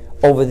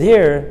 Over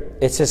there,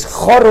 it says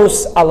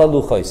Choros ala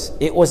Luchos.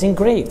 It was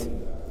engraved.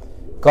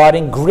 God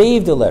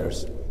engraved the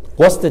letters.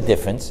 What's the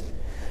difference?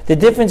 The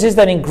difference is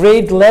that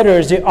engraved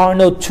letters, there are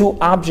no 2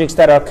 objects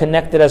that are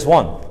connected as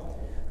one.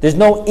 There's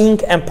no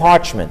ink and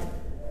parchment.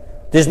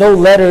 There's no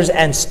letters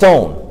and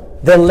stone.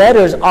 The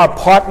letters are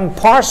part and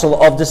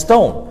parcel of the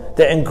stone.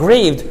 They're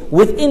engraved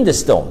within the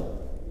stone.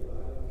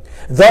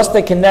 Thus,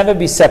 they can never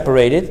be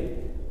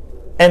separated.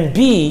 And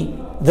B,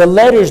 the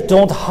letters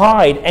don't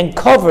hide and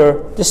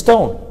cover the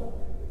stone.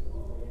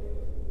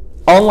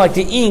 Unlike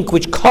the ink,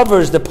 which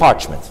covers the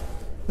parchment.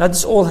 Now,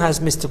 this all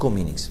has mystical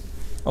meanings.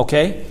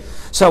 Okay?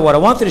 So, what I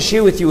wanted to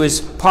share with you is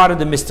part of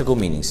the mystical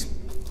meanings.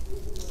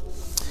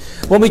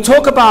 When we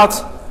talk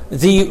about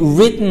the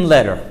written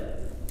letter,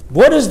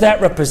 what does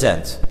that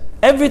represent?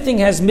 Everything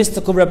has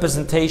mystical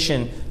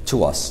representation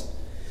to us.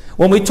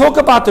 When we talk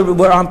about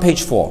we're on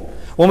page 4.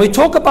 When we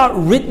talk about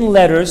written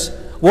letters,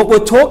 what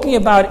we're talking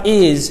about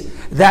is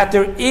that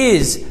there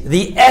is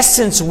the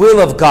essence will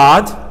of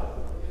God,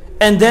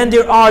 and then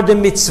there are the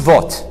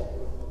mitzvot.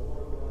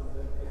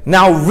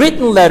 Now,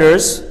 written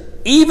letters,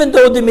 even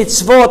though the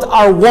mitzvot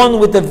are one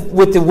with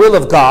the will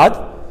of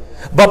God,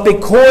 but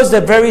because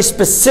they're very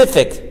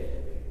specific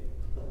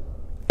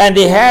and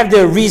they have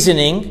their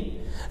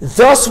reasoning,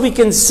 thus we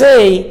can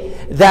say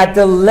that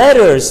the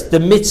letters, the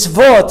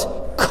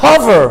mitzvot,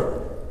 cover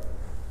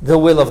the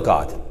will of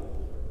God.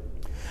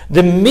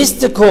 The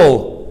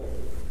mystical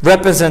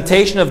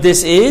representation of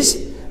this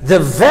is the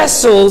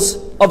vessels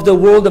of the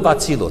world of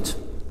Atzilut.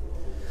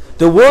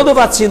 The world of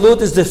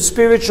Atzilut is the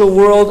spiritual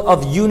world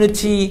of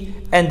unity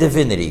and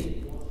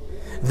divinity.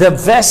 The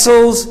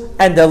vessels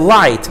and the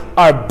light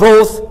are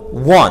both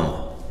one.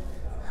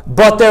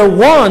 But they're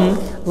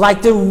one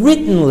like the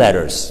written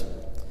letters.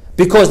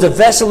 Because the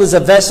vessel is a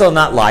vessel,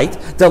 not light.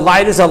 The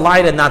light is a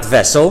light and not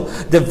vessel.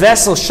 The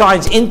vessel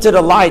shines into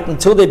the light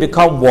until they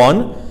become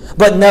one.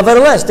 But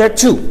nevertheless, they're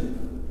two.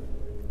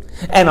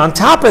 And on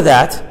top of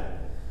that,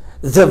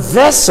 the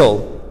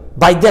vessel,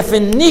 by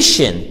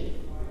definition,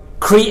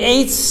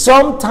 creates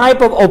some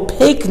type of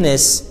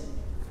opaqueness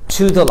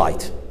to the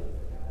light.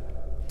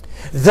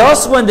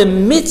 Thus, when the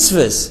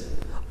mitzvahs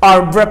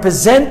are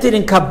represented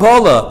in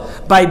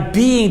Kabbalah by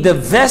being the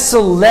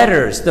vessel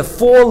letters, the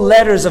 4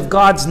 letters of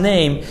God's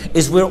name,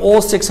 is where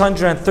all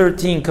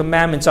 613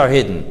 commandments are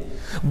hidden.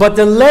 But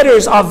the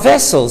letters are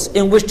vessels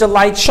in which the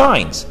light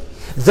shines.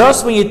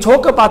 Thus, when you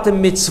talk about the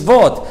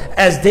mitzvot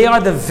as they are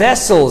the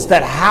vessels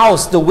that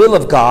house the will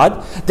of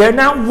God, they're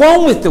not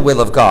one with the will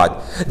of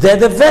God. They're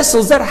the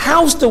vessels that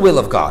house the will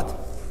of God.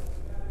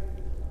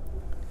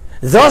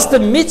 Thus, the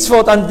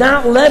mitzvot on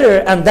that letter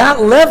and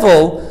that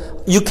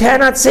level, you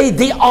cannot say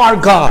they are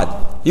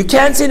God. You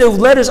can't say the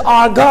letters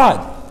are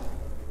God.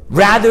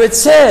 Rather, it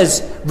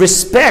says,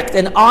 respect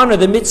and honor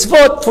the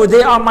mitzvot, for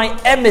they are my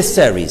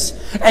emissaries.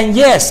 And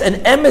yes, an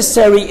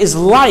emissary is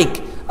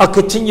like a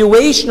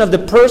continuation of the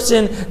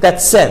person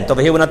that's sent.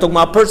 Over here, we're not talking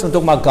about a person, we're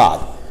talking about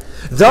God.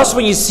 Thus,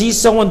 when you see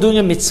someone doing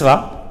a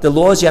mitzvah, the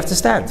law is you have to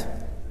stand.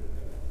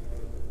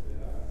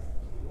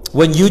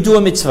 When you do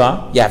a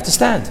mitzvah, you have to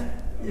stand.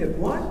 Yeah,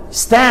 what?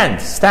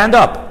 Stand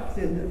up.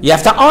 You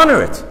have to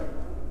honor it.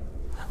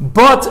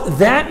 But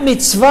that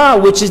mitzvah,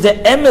 which is the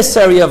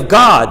emissary of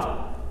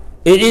God,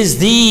 it is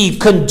the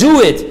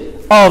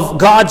conduit of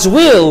God's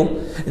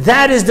will,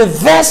 that is the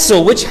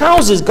vessel which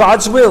houses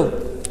God's will.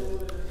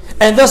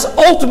 And thus,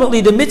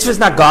 ultimately, the mitzvah is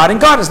not God,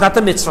 and God is not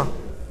the mitzvah.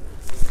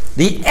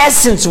 The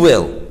essence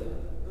will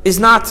is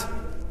not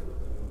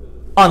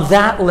on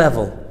that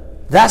level.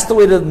 That's the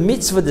way the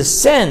mitzvah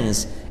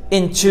descends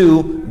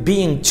into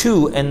being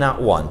two and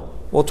not one.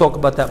 We'll talk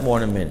about that more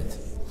in a minute.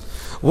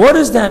 What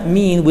does that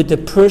mean with the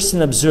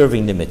person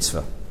observing the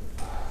mitzvah?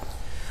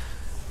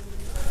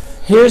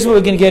 Here's where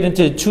we're going to get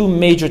into 2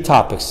 major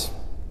topics.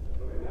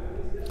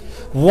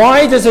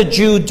 Why does a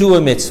Jew do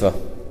a mitzvah?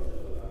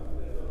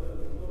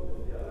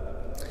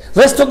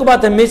 Let's talk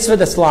about the mitzvah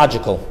that's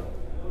logical.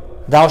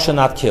 Thou shalt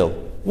not kill.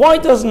 Why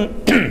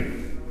doesn't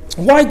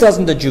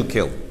the Jew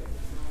kill?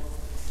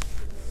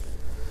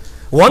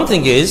 One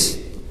thing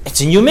is,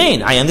 it's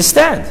inhumane. I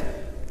understand.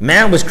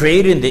 Man was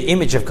created in the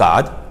image of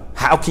God.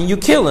 How can you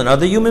kill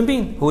another human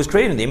being who was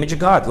created in the image of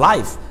God?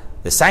 Life,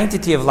 the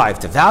sanctity of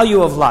life, the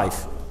value of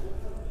life,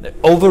 that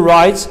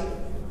overrides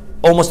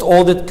almost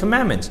all the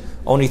commandments.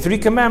 Only 3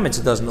 commandments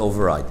it doesn't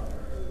override.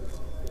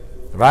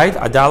 Right?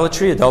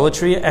 Idolatry,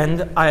 adultery,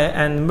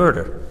 and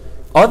murder.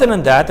 Other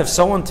than that, if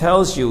someone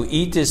tells you,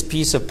 eat this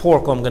piece of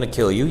pork or I'm going to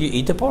kill you, you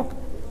eat the pork.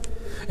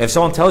 If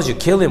someone tells you,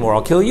 kill him or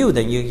I'll kill you,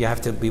 then you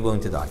have to be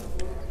willing to die.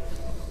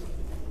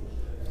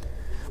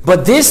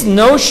 But this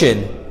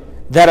notion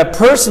that a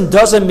person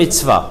does a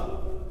mitzvah,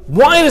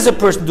 why does a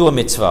person do a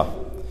mitzvah?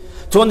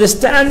 To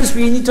understand this,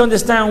 we need to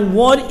understand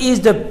what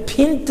is the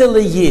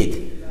pintele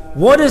yid.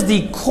 What is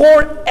the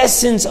core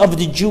essence of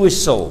the Jewish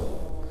soul?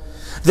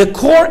 The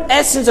core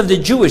essence of the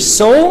Jewish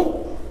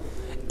soul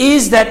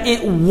is that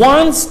it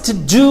wants to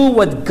do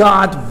what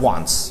God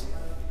wants.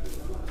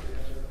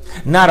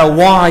 Not a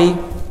why,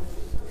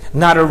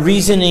 not a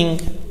reasoning.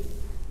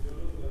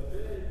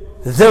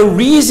 The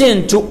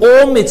reason to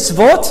all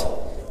mitzvot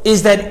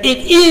is that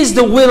it is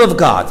the will of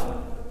God.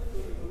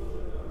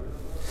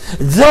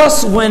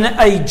 Thus, when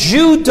a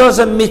Jew does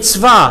a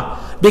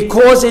mitzvah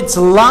because it's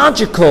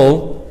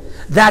logical,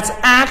 that's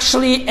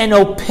actually an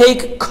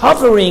opaque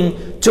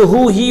covering to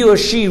who he or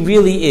she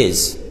really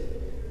is.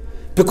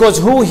 Because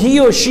who he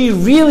or she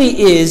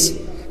really is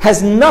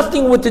has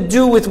nothing to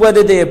do with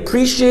whether they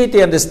appreciate,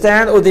 they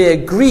understand, or they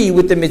agree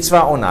with the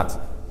mitzvah or not.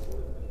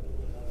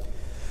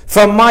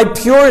 From my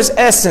purest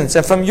essence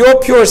and from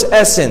your purest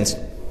essence,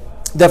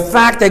 the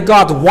fact that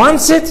God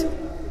wants it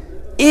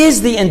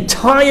is the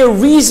entire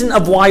reason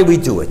of why we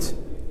do it.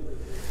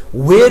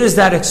 Where does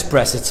that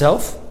express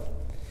itself?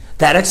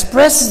 That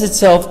expresses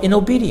itself in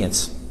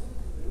obedience.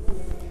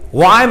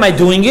 Why am I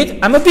doing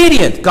it? I'm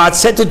obedient. God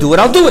said to do it,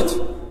 I'll do it.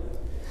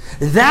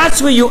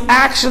 That's where you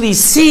actually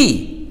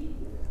see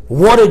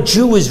what a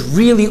Jew is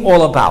really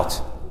all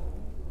about.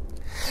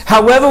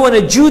 However, when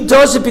a Jew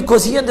does it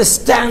because he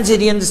understands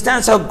it, he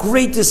understands how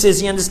great this is,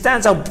 he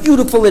understands how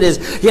beautiful it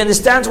is, he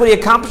understands what he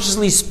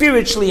accomplishes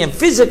spiritually and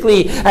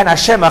physically, and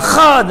Hashem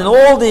Echad, and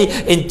all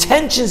the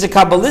intentions, the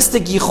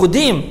Kabbalistic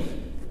Yichudim,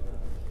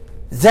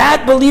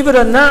 that, believe it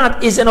or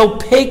not, is an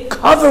opaque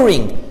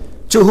covering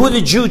to who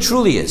the Jew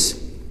truly is.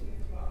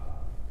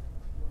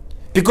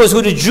 Because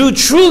who the Jew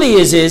truly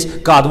is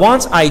God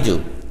wants, I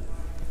do.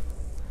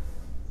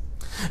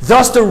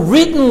 Thus, the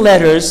written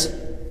letters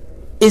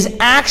is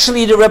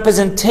actually the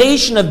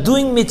representation of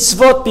doing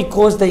mitzvot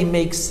because they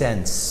make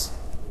sense.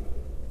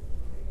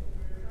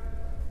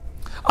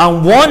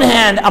 On one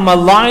hand, I'm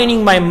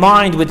aligning my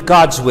mind with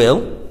God's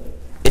will.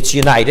 It's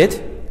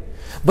united.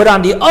 But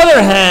on the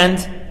other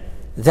hand,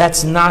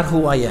 that's not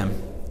who I am.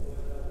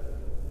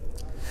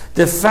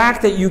 The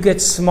fact that you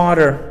get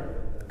smarter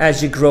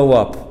as you grow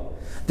up,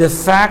 the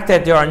fact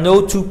that there are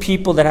no two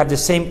people that have the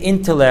same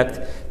intellect,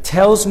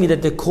 tells me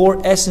that the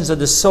core essence of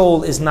the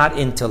soul is not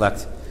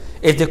intellect.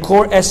 If the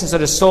core essence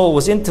of the soul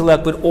was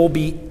intellect, we'd all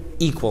be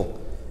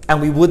equal,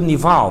 and we wouldn't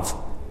evolve.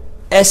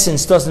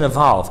 Essence doesn't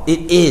evolve.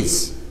 It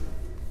is.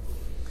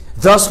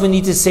 Thus, we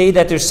need to say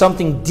that there's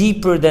something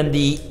deeper than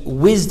the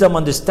wisdom,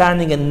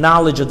 understanding, and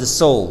knowledge of the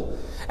soul.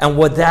 And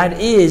what that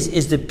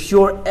is the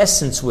pure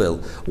essence will.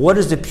 What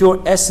is the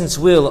pure essence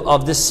will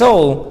of the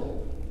soul?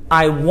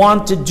 I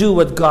want to do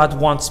what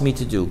God wants me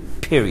to do,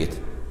 period.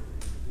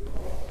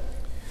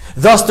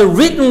 Thus, the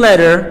written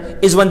letter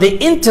is when the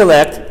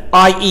intellect,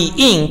 i.e.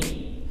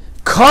 ink,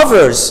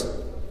 covers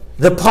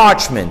the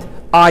parchment,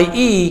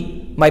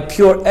 i.e. my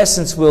pure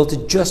essence will to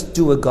just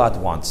do what God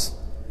wants.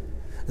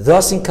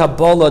 Thus, in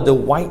Kabbalah, the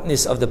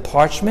whiteness of the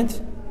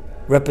parchment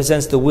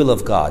represents the will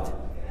of God.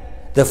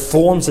 The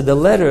forms of the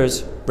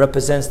letters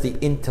represents the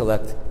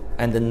intellect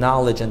and the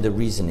knowledge and the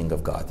reasoning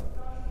of God.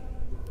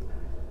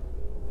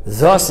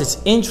 Thus,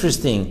 it's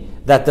interesting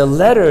that the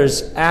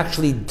letters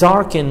actually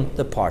darken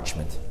the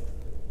parchment.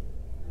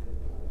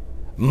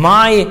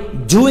 My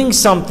doing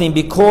something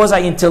because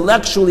I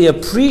intellectually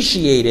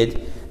appreciate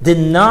it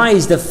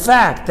denies the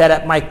fact that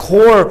at my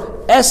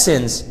core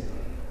essence,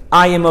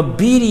 I am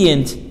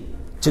obedient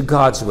to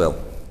God's will.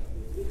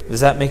 Does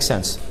that make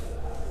sense?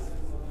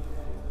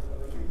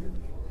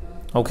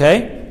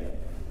 Okay?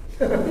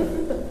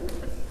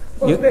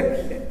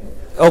 Let's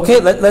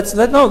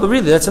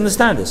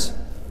understand this.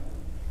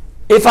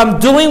 If I'm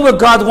doing what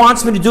God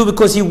wants me to do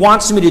because He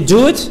wants me to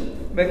do it,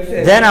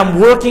 then I'm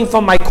working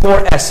from my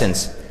core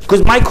essence.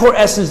 Because my core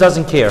essence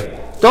doesn't care.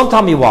 Don't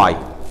tell me why.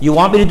 You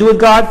want me to do it,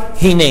 God?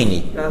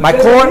 Hineni. My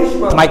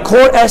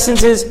core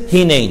essence is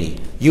Hineni.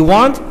 You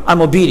want?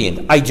 I'm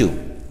obedient. I do.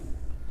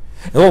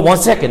 Oh, 1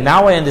 second.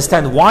 Now I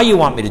understand why you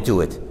want me to do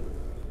it.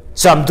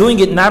 So I'm doing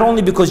it not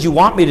only because you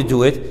want me to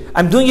do it,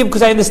 I'm doing it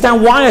because I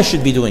understand why I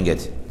should be doing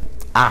it.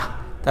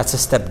 That's a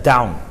step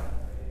down.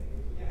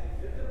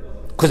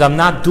 Because I'm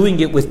not doing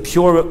it with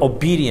pure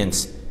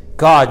obedience.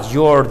 God,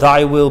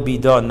 thy will be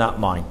done, not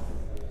mine.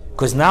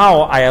 Because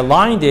now I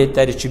aligned it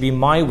that it should be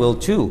my will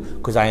too.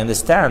 Because I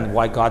understand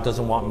why God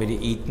doesn't want me to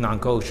eat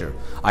non-kosher.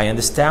 I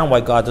understand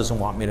why God doesn't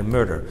want me to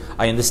murder.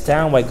 I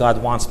understand why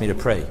God wants me to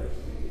pray.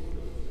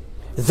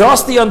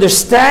 Thus the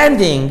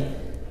understanding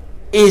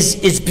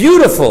is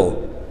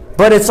beautiful,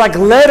 but it's like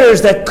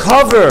letters that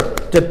cover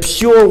the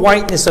pure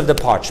whiteness of the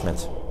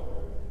parchment.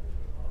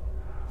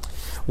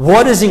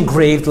 What is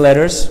engraved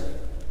letters?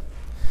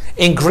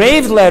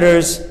 Engraved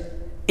letters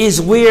is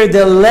where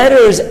the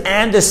letters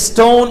and the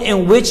stone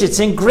in which it's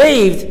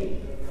engraved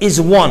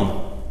is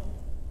one.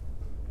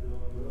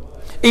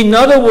 In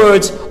other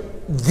words,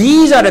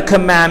 these are the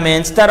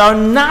commandments that are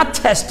not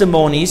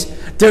testimonies,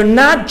 they're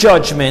not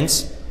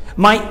judgments.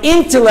 My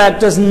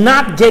intellect does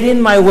not get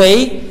in my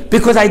way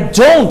because I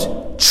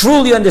don't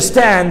truly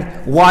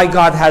understand why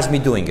God has me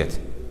doing it.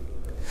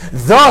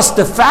 Thus,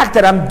 the fact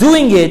that I'm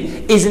doing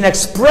it is an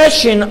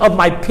expression of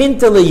my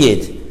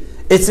pintalayid.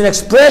 It's an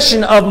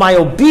expression of my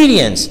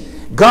obedience.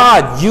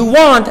 God, you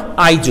want,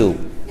 I do.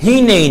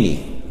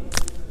 Hineni.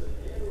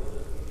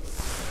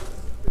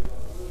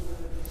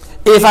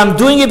 If I'm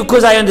doing it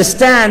because I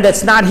understand,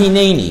 that's not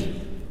Hineni.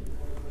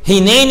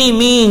 Hineni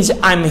means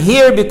I'm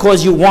here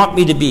because you want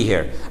me to be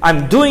here.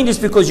 I'm doing this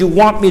because you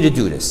want me to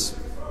do this.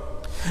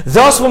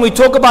 Thus, when we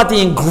talk about the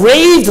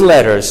engraved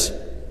letters,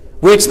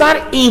 where it's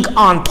not ink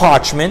on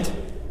parchment,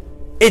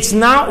 it's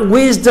not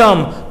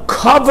wisdom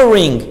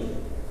covering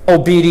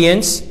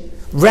obedience,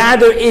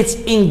 rather it's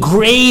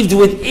engraved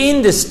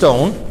within the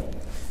stone,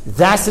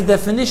 that's the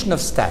definition of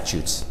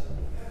statutes.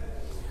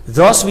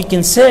 Thus, we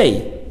can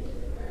say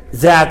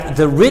that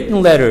the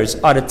written letters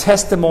are the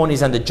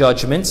testimonies and the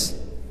judgments,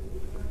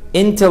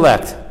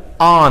 intellect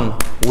on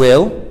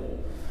will,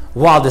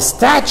 while the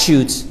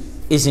statutes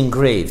is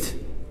engraved.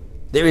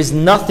 There is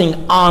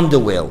nothing on the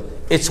will.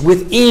 It's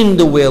within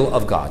the will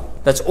of God.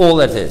 That's all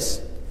it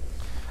is.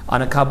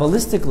 On a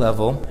Kabbalistic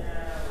level,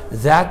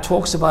 that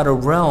talks about a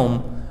realm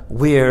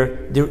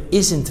where there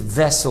isn't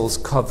vessels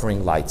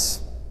covering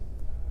lights.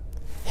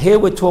 Here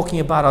we're talking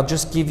about, I'll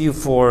just give you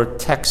for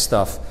text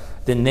stuff,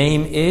 the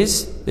name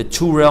is, the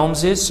two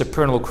realms is,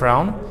 supernal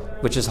crown,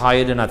 which is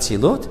higher than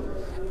Atzilut,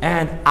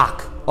 and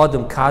Ak,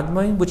 Adam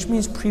Kadmon, which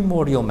means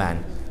primordial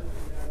man.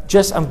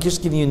 I'm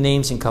just giving you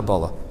names in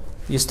Kabbalah.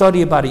 You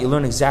study about it, you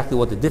learn exactly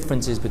what the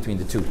difference is between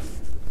the two.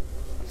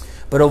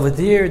 But over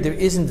there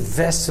isn't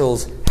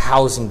vessels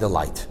housing the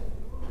light.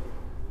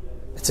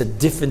 It's a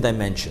different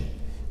dimension.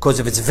 Because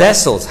if it's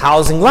vessels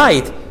housing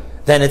light,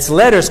 then it's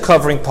letters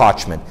covering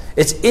parchment.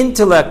 It's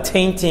intellect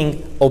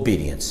tainting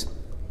obedience.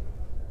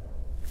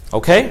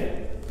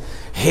 Okay?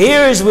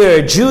 Here is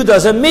where a Jew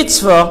does a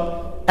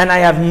mitzvah, and I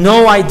have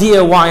no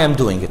idea why I'm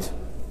doing it.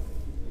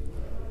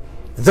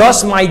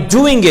 Thus, my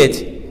doing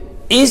it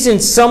isn't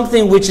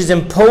something which is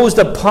imposed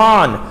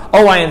upon.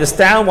 Oh, I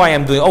understand why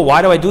I'm doing. Oh,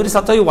 why do I do this?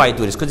 I'll tell you why I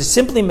do this. Because it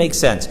simply makes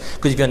sense.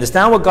 Because if you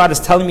understand what God is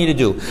telling me to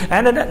do,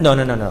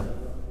 no.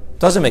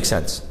 Doesn't make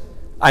sense.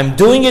 I'm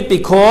doing it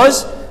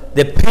because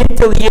the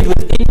Pentaliyid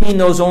within me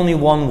knows only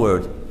one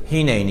word.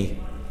 Hineni.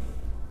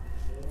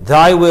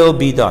 Thy will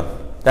be done.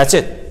 That's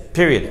it.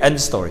 Period. End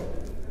of story.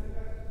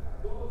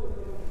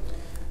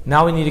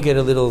 Now we need to get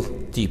a little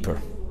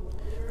deeper.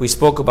 We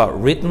spoke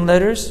about written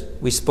letters.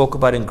 We spoke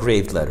about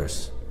engraved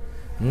letters.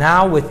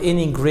 Now within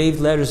engraved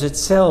letters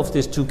itself,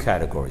 there's two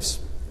categories.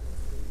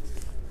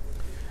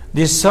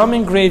 There's some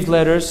engraved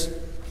letters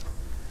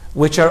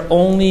which are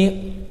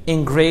only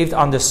engraved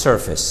on the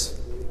surface.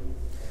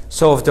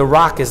 So if the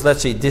rock is,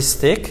 let's say, this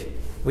thick,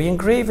 we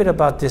engrave it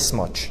about this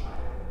much.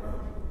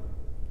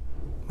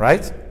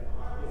 Right?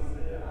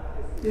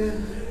 Yeah.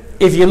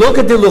 If you look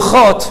at the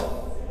luchot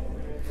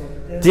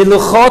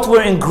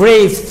were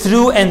engraved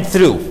through and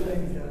through.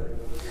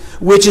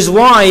 Which is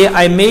why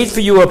I made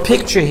for you a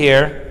picture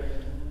here.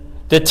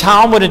 The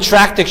Talmud in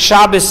Tractate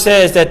Shabbos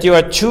says that there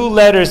are two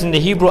letters in the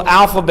Hebrew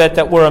alphabet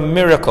that were a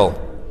miracle.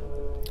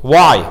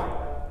 Why?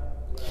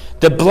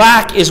 The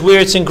black is where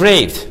it's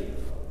engraved.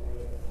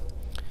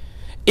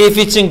 If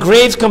it's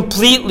engraved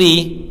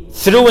completely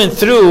through and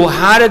through,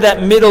 how did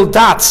that middle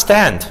dot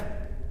stand?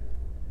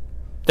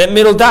 That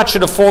middle dot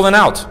should have fallen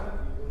out.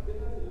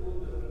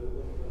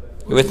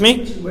 You with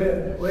me?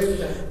 Where is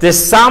that? The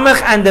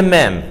Samech and the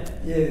Mem.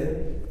 Yeah.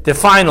 The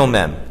final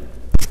Mem.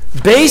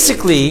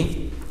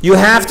 Basically, you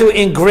have to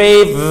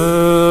engrave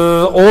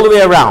all the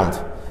way around.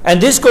 And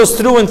this goes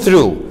through and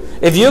through.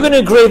 If you're going to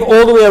engrave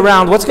all the way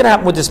around, what's going to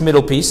happen with this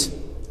middle piece?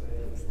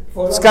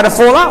 It's got to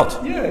fall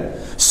out. Yeah.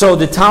 So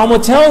the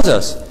Talmud tells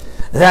us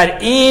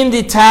that in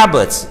the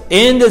tablets,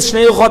 in the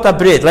Shnei Luchot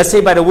HaBrit, let's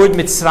say by the word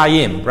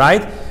Mitzrayim,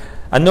 right?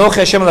 Anochi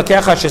Hashem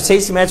Elokecha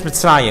Sheseisi Me'etz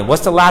Mitzrayim.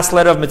 What's the last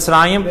letter of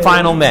Mitzrayim? Yeah.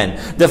 Final Men.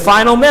 The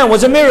final Men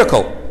was a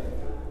miracle.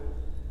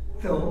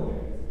 No.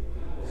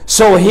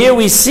 So here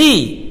we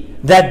see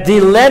that the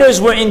letters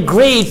were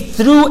engraved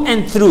through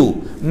and through.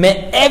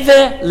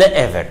 Me'ever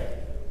le'ever.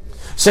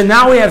 So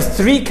now we have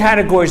three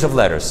categories of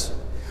letters.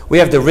 We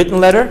have the written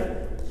letter.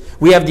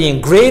 We have the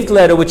engraved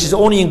letter, which is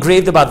only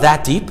engraved about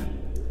that deep,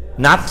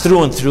 not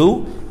through and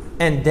through.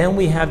 And then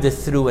we have the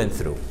through and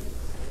through.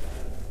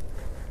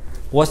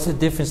 What's the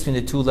difference between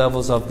the two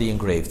levels of the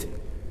engraved?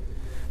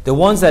 The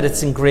ones that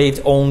it's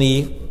engraved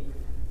only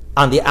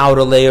on the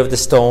outer layer of the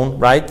stone,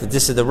 right?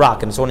 This is the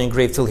rock, and it's only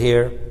engraved till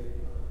here.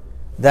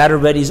 That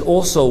already is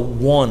also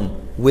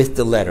one with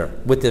the letter,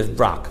 with the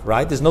rock,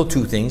 right? There's no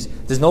two things.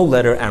 There's no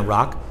letter and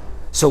rock.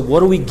 So what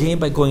do we gain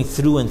by going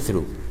through and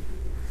through?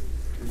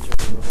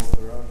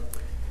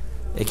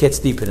 It gets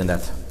deeper than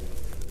that.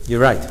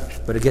 You're right,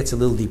 but it gets a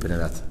little deeper than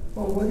that.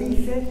 Oh, what did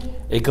he say?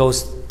 It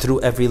goes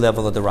through every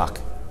level of the rock.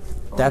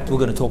 That we're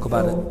going to talk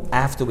about it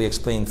after we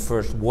explain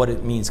first what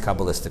it means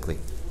Kabbalistically.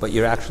 But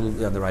you're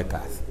absolutely on the right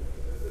path.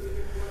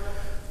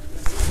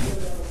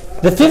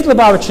 The fifth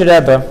Lubavitcher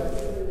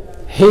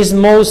Rebbe, his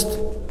most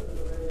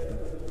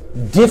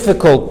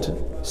difficult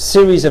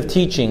series of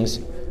teachings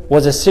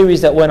was a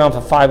series that went on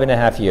for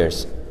 5.5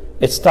 years.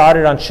 It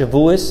started on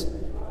Shavuos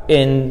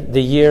in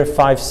the year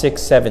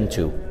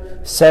 5672.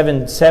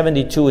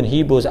 772 in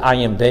Hebrew is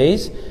Ayin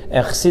Beis,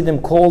 and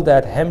Chassidim called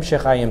that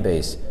Hemshech Ayin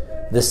Beis,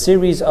 the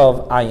series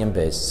of Ayin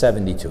Beis,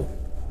 72.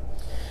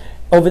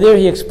 Over there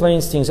he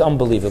explains things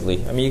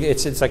unbelievably. I mean,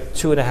 it's like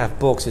 2.5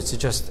 books. It's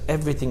just,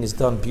 everything is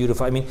done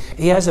beautiful. I mean,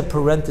 he has a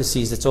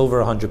parenthesis that's over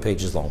 100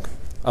 pages long.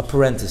 A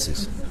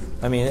parenthesis.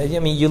 I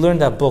mean, you learn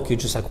that book, you're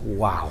just like,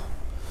 wow.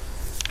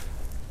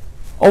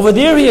 Over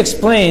there he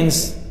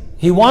explains,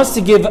 he wants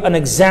to give an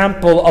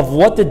example of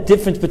what the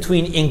difference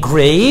between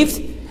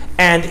engraved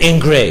and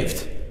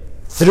engraved.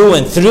 Through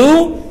and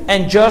through,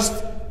 and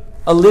just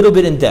a little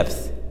bit in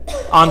depth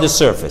on the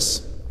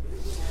surface.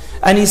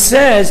 And he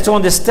says, to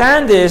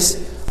understand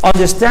this,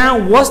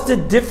 understand what's the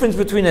difference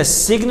between a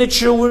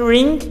signature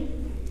ring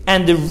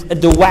and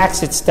the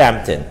wax it's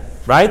stamped in.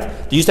 Right?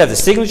 They used to have the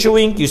signature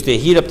ring, used to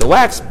heat up the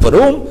wax,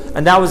 boom,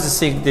 and that was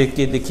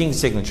the king's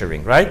signature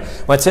ring, right?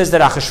 When it says that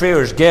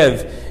Achashverosh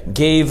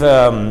gave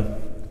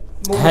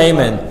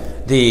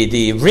Haman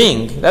the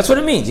ring, that's what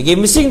it means. He gave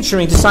him a signature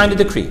ring to sign the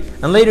decree,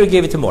 and later he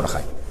gave it to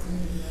Mordechai.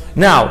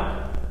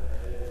 Now,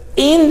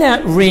 in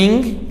that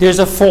ring, there's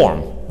a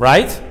form,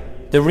 right?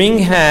 The ring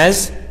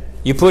has,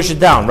 you push it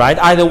down, right?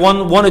 Either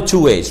one or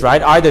two ways,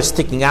 right? Either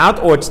sticking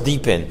out or it's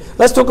deep in.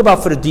 Let's talk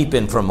about for the deep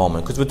in for a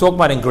moment, because we're talking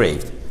about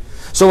engraved.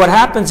 So what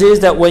happens is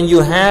that when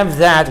you have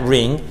that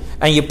ring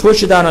and you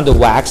push it down on the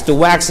wax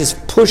is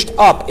pushed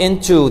up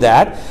into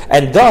that,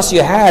 and thus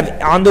you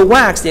have on the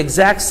wax the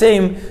exact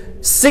same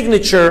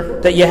signature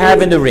that you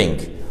have in the ring.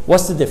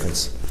 What's the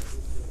difference?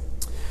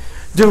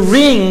 The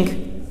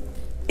ring,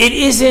 it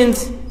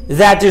isn't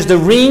that there's the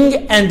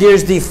ring and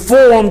there's the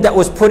form that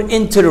was put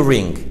into the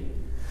ring.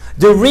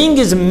 The ring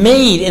is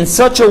made in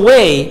such a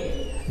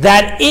way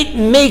that it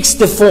makes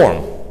the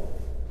form.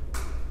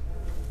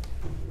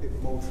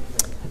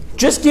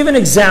 Just give an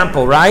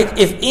example, right?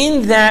 If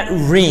in that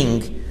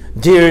ring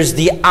There's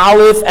the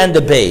aleph and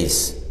the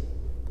base.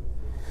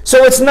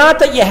 So it's not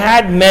that you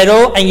had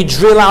metal and you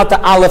drill out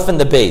the aleph and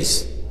the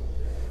base.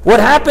 What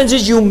happens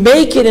is you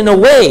make it in a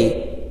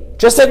way,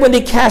 just like when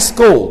they cast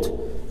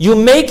gold, you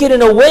make it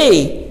in a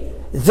way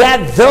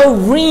that the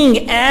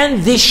ring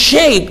and the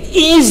shape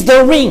is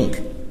the ring.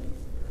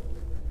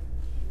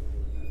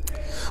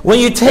 When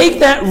you take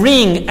that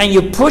ring and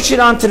you push it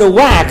onto the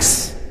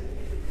wax,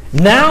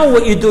 now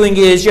what you're doing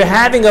is you're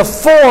having a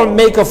form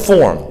make a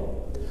form.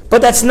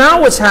 But that's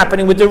not what's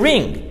happening with the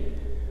ring.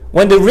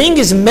 When the ring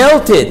is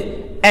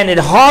melted and it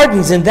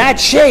hardens in that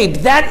shape,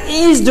 that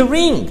is the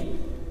ring.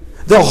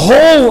 The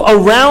hole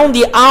around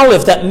the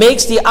aleph that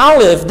makes the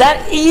aleph,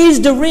 that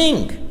is the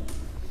ring.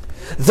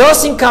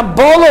 Thus in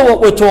Kabbalah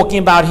what we're talking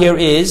about here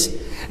is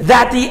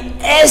that the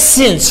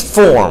essence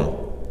form,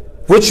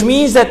 which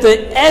means that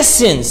the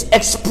essence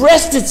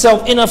expressed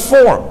itself in a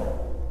form.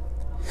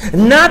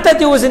 Not that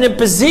there was an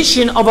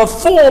imposition of a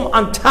form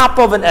on top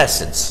of an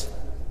essence.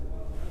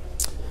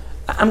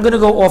 I'm going to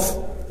go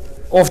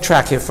off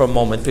track here for a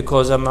moment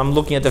because I'm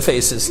looking at the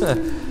faces.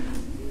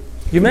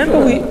 You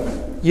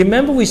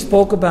remember we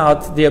spoke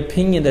about the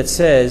opinion that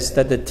says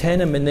that the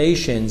 10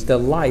 emanations, the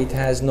light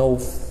has no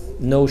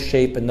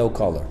shape and no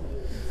color.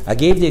 I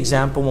gave the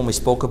example when we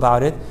spoke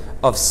about it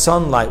of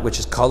sunlight, which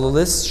is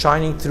colorless,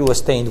 shining through a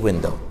stained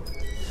window.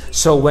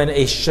 So when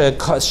a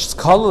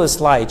colorless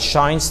light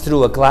shines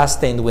through a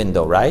glass-stained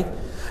window, right?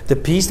 The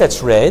piece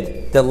that's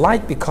red, the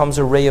light becomes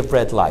a ray of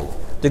red light.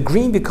 The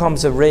green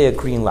becomes a ray of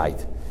green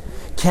light.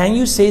 Can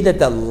you say that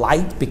the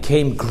light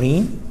became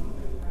green?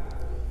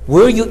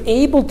 Were you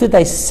able to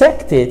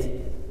dissect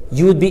it,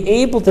 you would be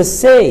able to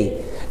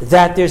say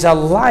that there's a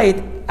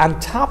light on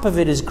top of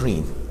it is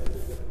green.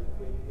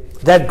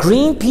 That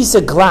green piece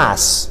of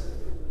glass,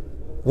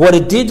 what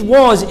it did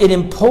was it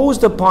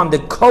imposed upon the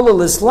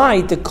colorless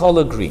light the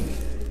color green.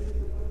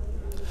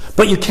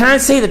 But you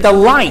can't say that the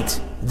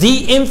light,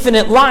 the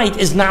infinite light,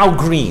 is now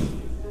green.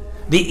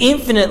 The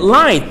infinite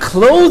light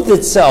clothed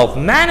itself,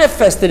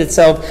 manifested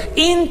itself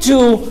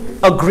into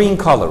a green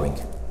coloring.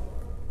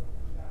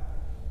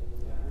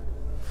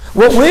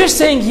 What we're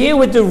saying here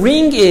with the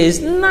ring is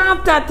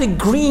not that the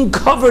green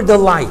covered the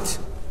light.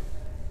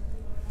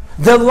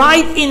 The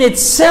light in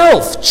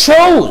itself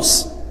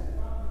chose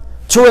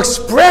to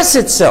express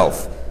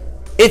itself,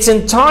 its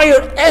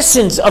entire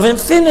essence of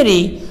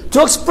infinity,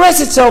 to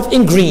express itself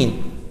in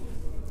green.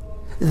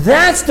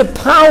 That's the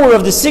power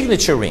of the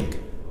signature ring.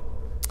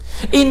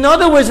 In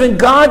other words, when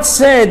God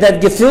said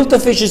that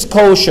gefilte fish is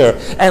kosher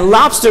and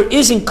lobster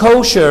isn't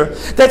kosher,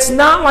 that's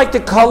not like the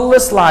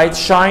colorless light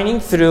shining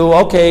through,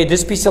 okay,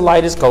 this piece of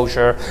light is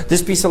kosher,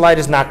 this piece of light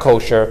is not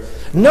kosher.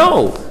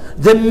 No,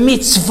 the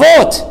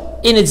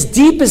mitzvot in its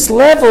deepest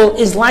level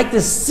is like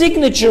the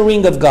signature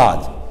ring of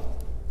God.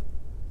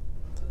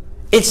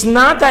 It's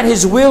not that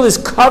His will is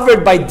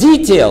covered by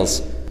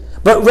details,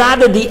 but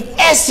rather the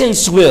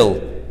essence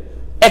will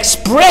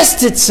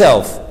expressed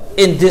itself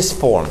in this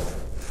form.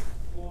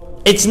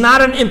 It's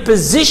not an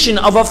imposition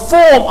of a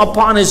form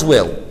upon His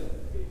will.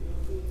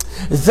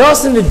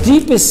 Thus, in the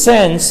deepest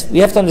sense, we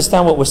have to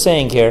understand what we're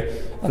saying here,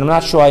 and I'm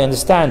not sure I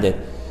understand it.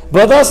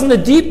 But thus, in the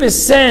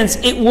deepest sense,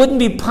 it wouldn't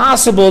be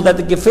possible that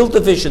the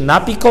gefilte fish should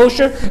not be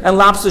kosher and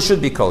lobster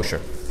should be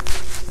kosher.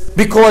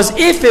 Because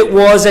if it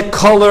was a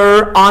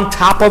color on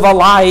top of a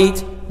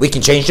light, we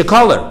can change the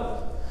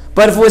color.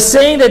 But if we're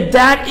saying that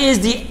that is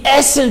the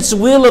essence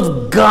will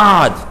of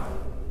God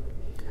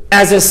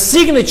as a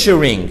signature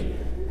ring,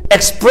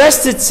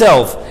 expressed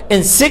itself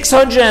in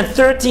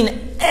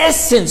 613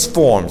 essence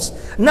forms,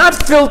 not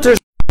filters.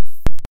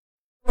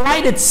 The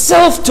light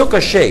itself took a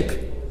shape.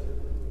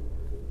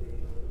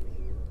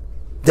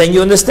 Then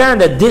you understand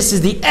that this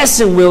is the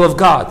essence will of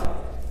God.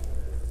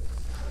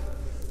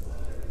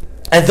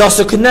 And thus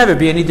it could never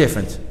be any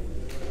different.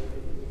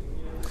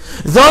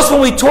 Thus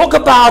when we talk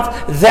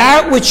about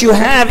that which you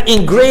have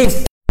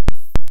engraved,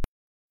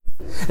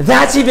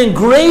 that's even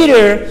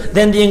greater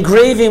than the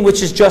engraving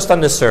which is just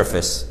on the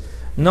surface.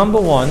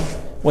 Number one,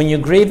 when you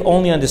engrave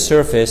only on the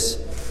surface,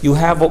 you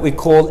have what we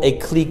call a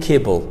kli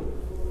kibbul.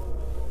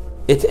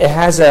 It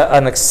has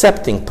an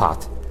accepting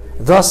pot.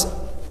 Thus,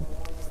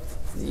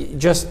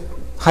 just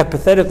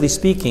hypothetically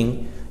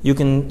speaking, you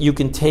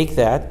can take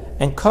that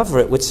and cover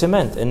it with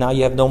cement, and now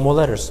you have no more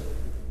letters.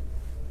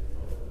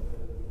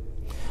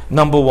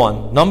 Number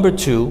one. Number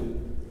two,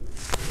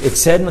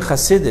 it's said in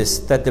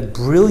Chassidus that the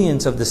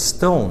brilliance of the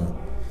stone,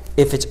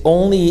 if it's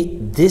only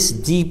this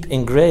deep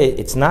engraved,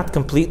 it's not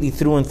completely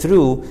through and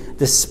through,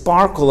 the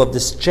sparkle of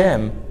this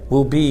gem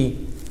will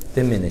be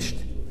diminished.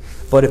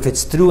 But if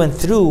it's through and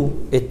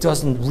through, it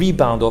doesn't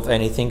rebound off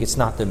anything, it's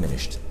not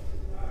diminished.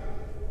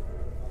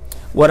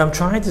 What I'm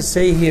trying to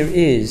say here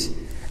is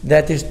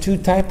that there's two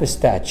types of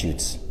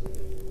statutes.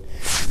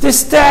 The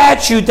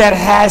statute that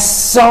has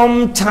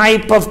some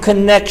type of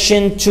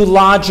connection to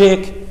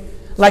logic,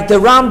 like the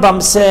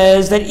Rambam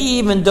says that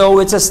even though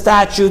it's a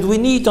statute, we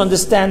need to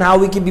understand how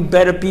we can be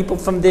better people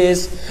from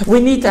this. We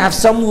need to have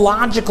some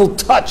logical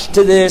touch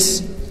to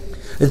this.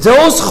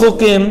 Those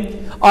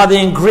chukim are the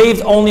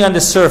engraved only on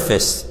the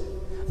surface.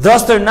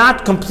 Thus, they're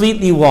not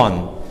completely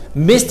one.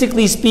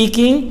 Mystically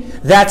speaking,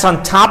 that's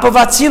on top of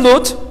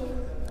Atzilut.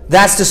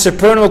 That's the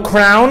supernal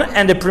crown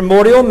and the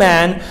primordial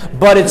man,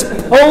 but it's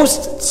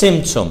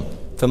post-Tzimtzum.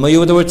 Familiar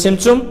with the word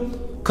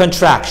Tzimtzum?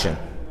 Contraction.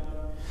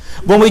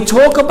 When we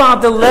talk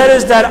about the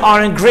letters that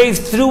are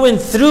engraved through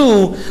and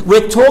through,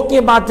 we're talking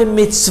about the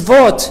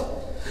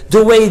mitzvot,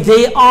 the way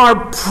they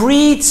are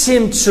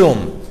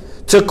pre-Tzimtzum.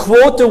 To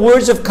quote the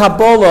words of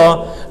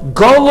Kabbalah,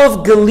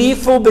 Golov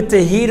Galifu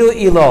B'Tehiru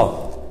Ilah.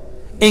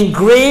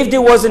 Engraved,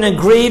 there was an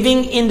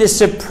engraving in the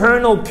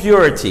supernal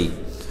purity.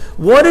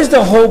 What is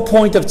the whole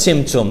point of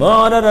Tzimtzum?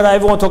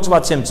 Everyone talks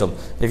about Tzimtzum.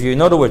 If you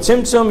know the word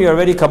Tzimtzum, you're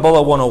already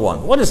Kabbalah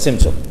 101. What is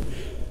Tzimtzum?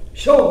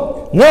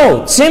 Sure.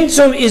 No,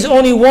 Tzimtzum is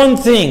only one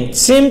thing.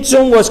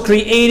 Tzimtzum was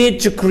created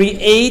to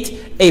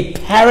create a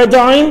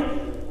paradigm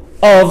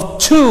of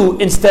two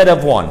instead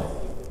of one.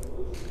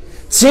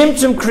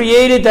 Tzimtzum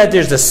created that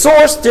there's the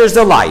source, there's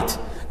the light.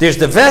 There's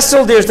the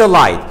vessel, there's the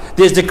light.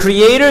 There's the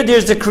creator,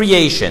 there's the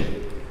creation.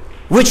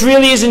 Which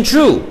really isn't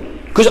true.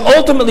 Because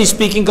ultimately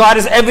speaking, God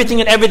is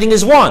everything and everything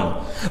is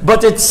one.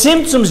 But the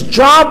Tzimtzum's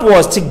job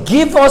was to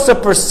give us a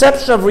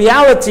perception of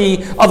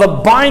reality of a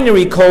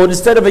binary code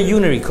instead of a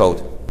unary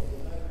code.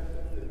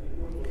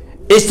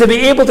 Is to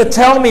be able to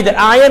tell me that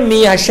I am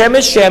me, Hashem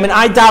is Shem, and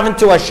I daven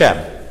to Hashem.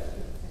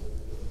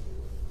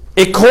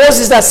 It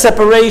causes that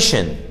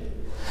separation.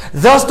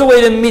 Thus, the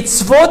way the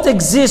mitzvot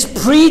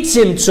exist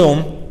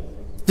pre-Tzimtzum,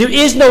 there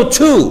is no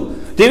two.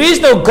 There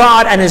is no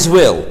God and His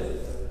will.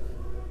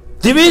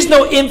 There is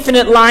no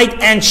infinite light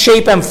and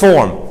shape and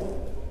form.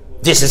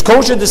 This is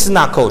kosher, this is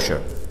not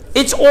kosher.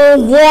 It's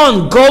all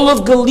one.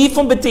 Golov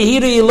Galifum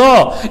B'Tehira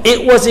Ilah.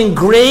 It was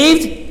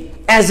engraved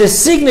as a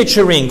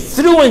signature ring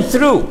through and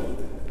through.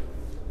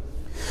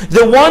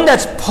 The one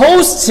that's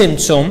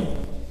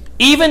post-Tzimtzum,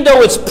 even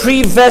though it's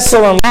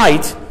pre-vessel and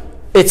light,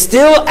 it's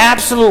still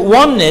absolute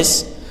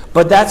oneness,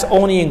 but that's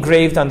only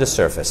engraved on the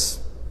surface.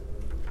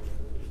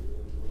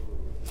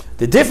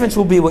 The difference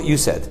will be what you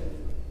said.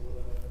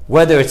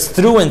 Whether it's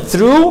through and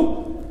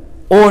through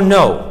or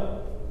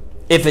no.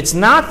 If it's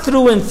not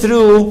through and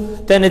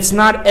through, then it's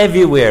not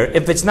everywhere.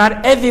 If it's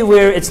not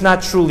everywhere, it's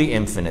not truly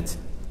infinite.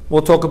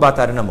 We'll talk about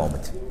that in a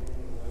moment.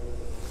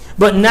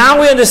 But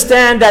now we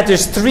understand that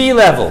there's three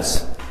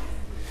levels.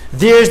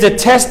 There's the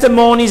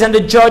testimonies and the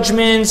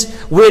judgments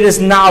where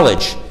there's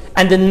knowledge.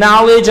 And the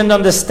knowledge and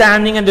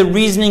understanding and the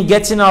reasoning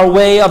gets in our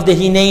way of the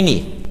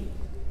Hineni.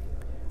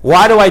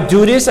 Why do I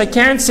do this? I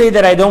can't say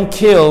that I don't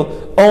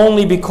kill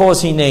only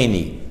because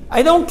Hineni.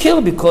 I don't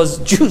kill because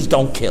Jews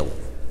don't kill.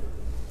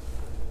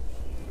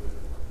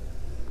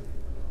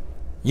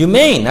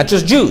 Humane, not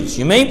just Jews.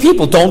 Humane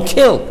people don't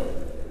kill.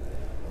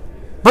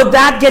 But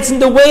that gets in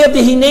the way of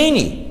the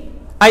Hineni.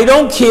 I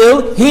don't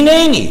kill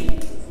Hineni.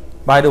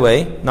 By the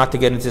way, not to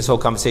get into this whole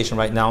conversation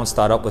right now and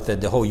start up with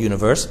the whole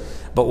universe,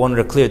 but one of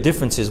the clear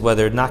differences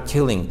whether not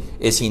killing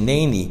is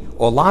Hineni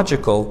or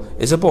logical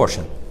is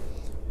abortion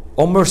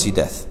or mercy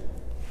death.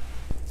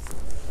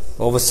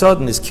 All of a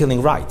sudden is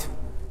killing right.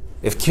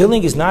 If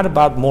killing is not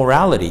about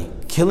morality,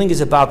 killing is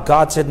about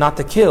God said not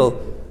to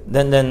kill,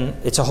 then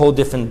it's a whole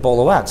different ball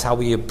of wax. How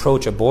we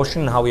approach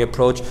abortion and how we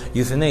approach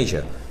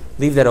euthanasia.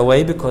 Leave that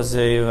away because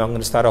I'm going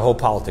to start a whole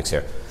politics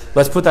here.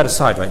 Let's put that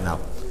aside right now.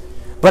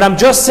 But I'm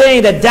just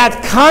saying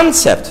that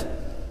concept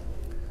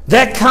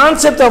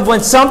of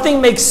when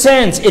something makes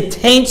sense, it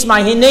taints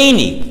my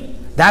Hineni.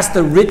 That's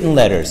the written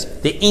letters,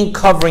 the ink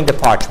covering the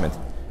parchment.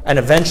 And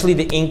eventually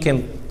the ink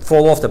can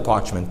fall off the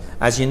parchment.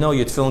 As you know,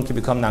 your tefillin can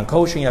become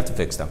non-kosher and you have to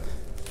fix them.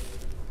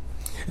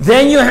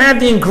 Then you have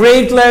the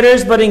engraved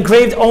letters, but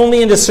engraved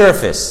only in the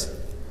surface.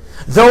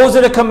 Those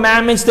are the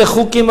commandments, the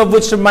chukim of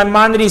which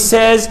Maimonides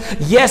says,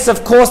 yes,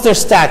 of course they're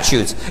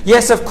statutes.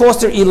 Yes, of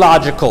course they're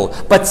illogical.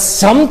 But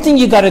something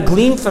you got to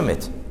glean from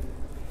it.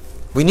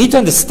 We need to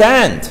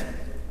understand.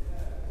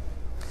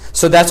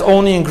 So that's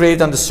only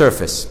engraved on the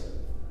surface.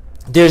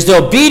 There's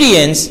the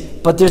obedience,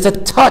 but there's a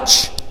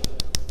touch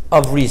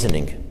of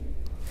reasoning.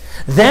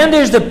 Then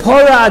there's the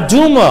Pora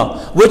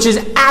Aduma, which is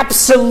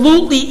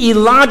absolutely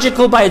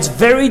illogical by its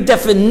very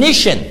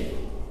definition.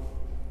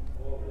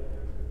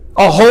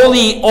 A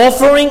holy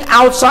offering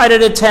outside of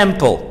the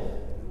temple.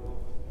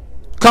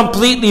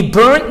 Completely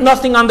burnt,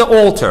 nothing on the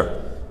altar.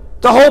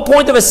 The whole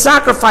point of a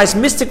sacrifice,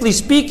 mystically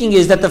speaking,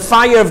 is that the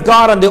fire of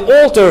God on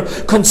the altar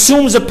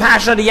consumes the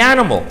passion of the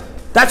animal.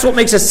 That's what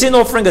makes a sin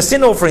offering a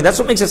sin offering. That's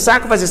what makes a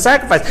sacrifice a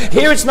sacrifice.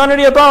 Here it's none of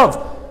the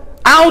above.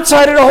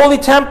 Outside of the holy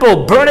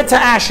temple, burn it to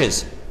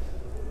ashes.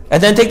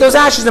 And then take those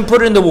ashes and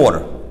put it in the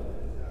water.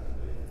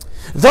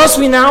 Thus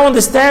we now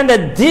understand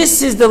that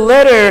this is the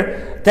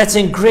letter that's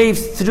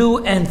engraved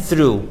through and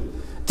through.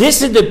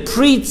 This is the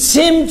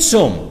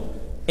pre-Tzimtzum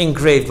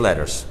engraved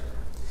letters.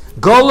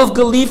 Golov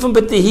Galifim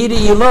B'Tehira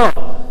Ilah.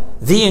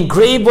 The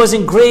engraved was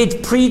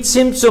engraved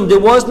pre-Tzimtzum. There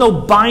was no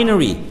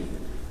binary.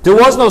 There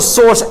was no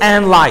source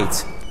and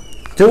light.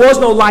 There was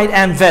no light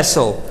and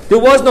vessel. There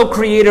was no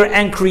creator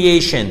and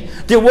creation.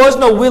 There was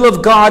no will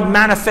of God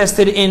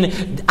manifested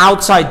in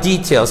outside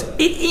details.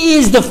 It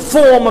is the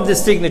form of the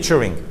signature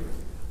ring.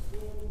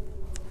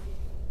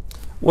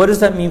 What does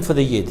that mean for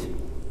the Yid?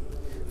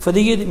 For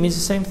the Yid, it means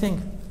the same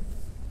thing.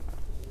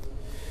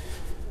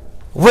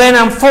 When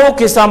I'm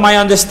focused on my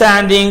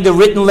understanding, the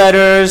written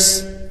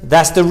letters,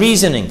 that's the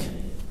reasoning.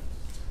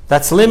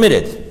 That's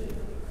limited.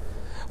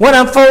 When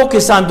I'm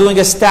focused on doing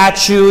a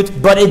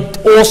statute, but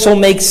it also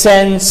makes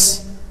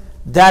sense,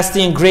 that's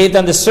the engraved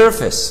on the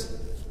surface.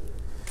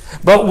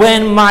 But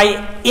when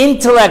my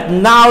intellect,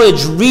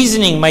 knowledge,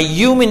 reasoning, my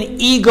human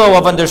ego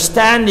of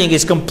understanding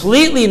is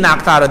completely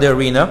knocked out of the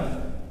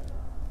arena,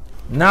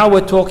 now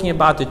we're talking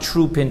about the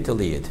true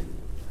Pintaliyid.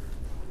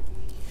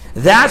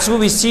 That's where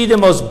we see the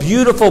most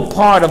beautiful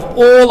part of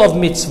all of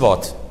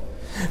mitzvot.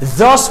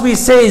 Thus we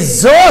say,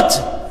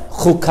 Zot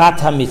chukat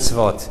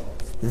ha-mitzvot.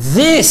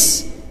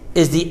 This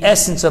is the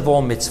essence of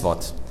all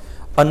mitzvot.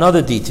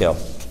 Another detail.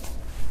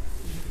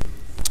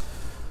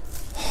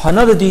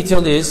 Another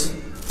detail is,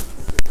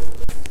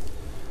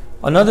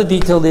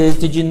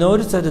 did you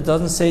notice that it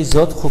doesn't say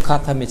Zot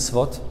chukat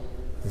ha-mitzvot?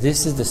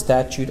 This is the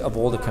statute of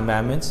all the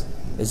commandments.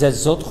 It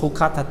says Zot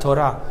chukat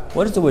ha-Torah.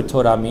 What does the word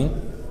Torah mean?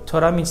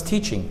 Torah means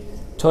teaching.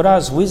 Torah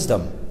is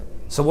wisdom.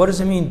 So what does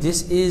it mean?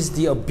 This is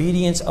the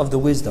obedience of the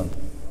wisdom.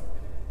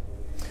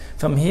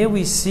 From here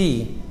we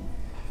see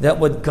that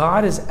what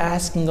God is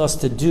asking us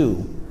to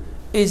do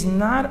is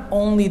not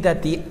only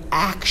that the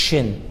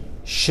action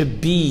should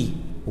be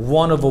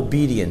one of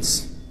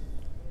obedience,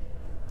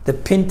 the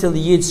Pintel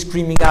Yid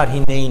screaming out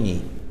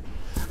Hineni,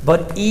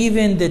 but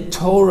even the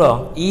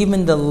Torah,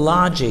 even the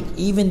logic,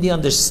 even the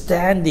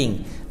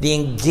understanding, the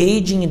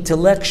engaging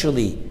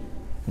intellectually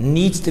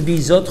needs to be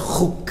Zot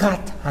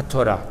Chukat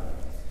HaTorah.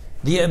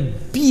 The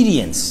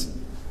obedience.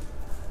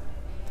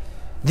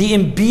 The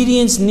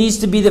obedience needs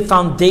to be the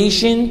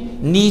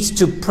foundation, needs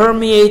to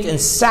permeate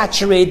and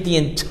saturate the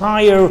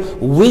entire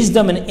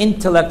wisdom and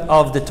intellect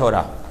of the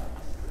Torah.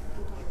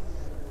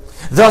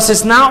 Thus,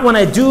 it's not when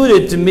I do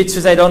the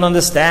mitzvahs I don't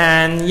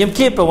understand. Yom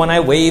Kippur, when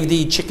I wave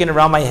the chicken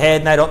around my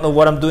head and I don't know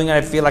what I'm doing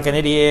and I feel like an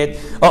idiot.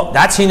 Oh,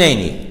 that's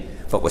Hineni.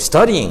 But we're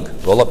studying.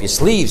 Roll up your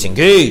sleeves,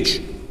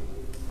 engage.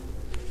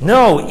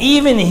 No,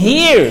 even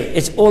here,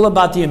 it's all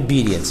about the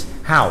obedience.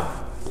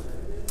 How?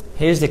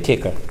 Here's the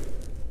kicker.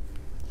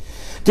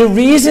 The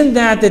reason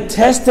that the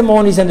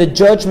testimonies and the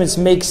judgments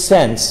make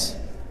sense,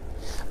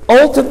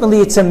 ultimately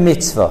it's a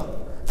mitzvah.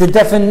 The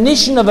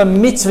definition of a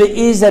mitzvah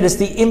is that it's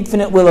the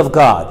infinite will of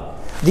God.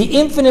 The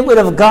infinite will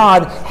of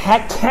God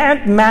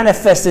can't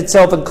manifest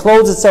itself and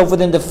clothe itself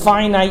within the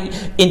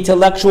finite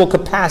intellectual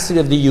capacity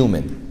of the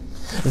human.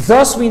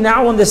 Thus, we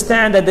now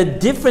understand that the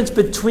difference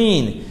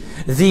between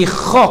the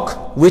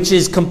chok, which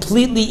is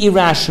completely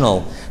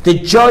irrational, the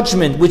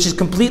judgment, which is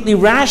completely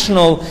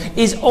rational,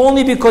 is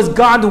only because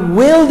God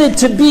willed it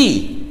to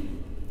be.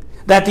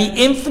 That the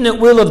infinite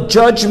will of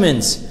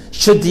judgments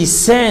should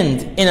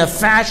descend in a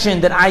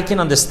fashion that I can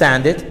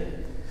understand it.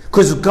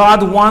 Because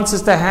God wants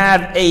us to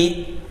have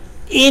an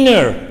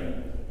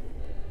inner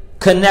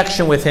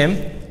connection with Him.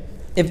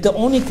 If the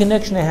only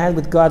connection I had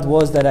with God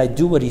was that I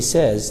do what He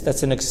says,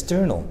 that's an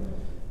external.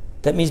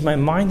 That means my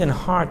mind and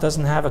heart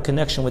doesn't have a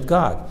connection with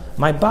God.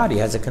 My body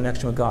has a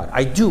connection with God.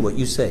 I do what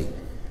you say.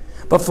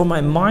 But for my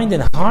mind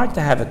and heart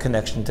to have a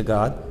connection to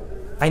God,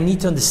 I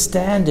need to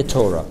understand the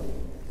Torah.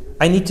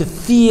 I need to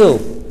feel.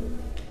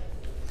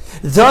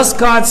 Thus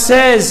God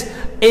says,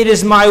 it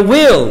is my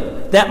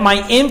will that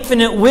my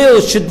infinite will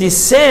should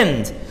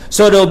descend.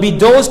 So there will be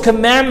those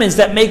commandments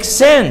that make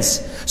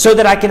sense. So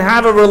that I can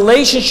have a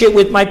relationship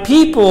with my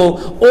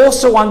people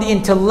also on the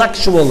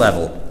intellectual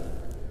level.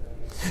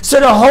 So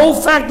the whole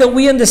fact that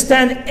we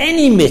understand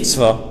any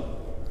mitzvah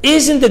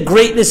isn't the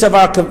greatness of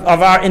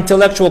our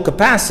intellectual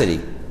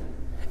capacity.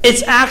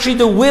 It's actually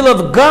the will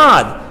of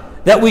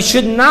God that we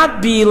should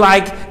not be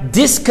like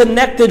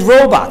disconnected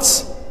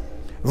robots.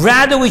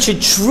 Rather, we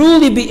should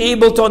truly be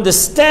able to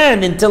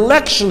understand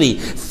intellectually,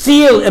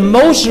 feel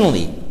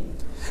emotionally.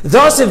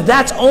 Thus, if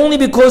that's only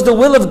because the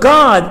will of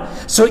God,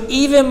 so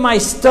even my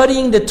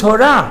studying the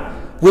Torah,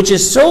 which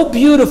is so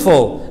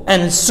beautiful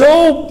and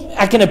so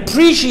I can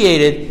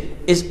appreciate it,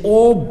 is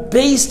all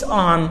based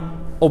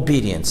on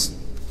obedience.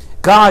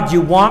 God,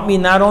 you want me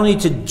not only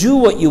to do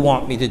what you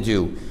want me to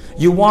do,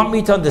 you want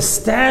me to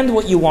understand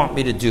what you want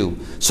me to do,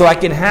 so I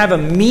can have a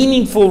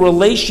meaningful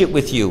relationship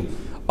with you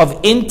of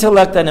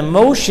intellect and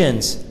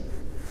emotions.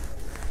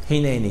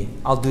 Hineni,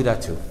 I'll do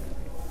that too.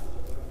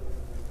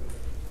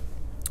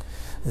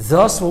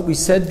 Thus, what we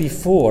said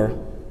before,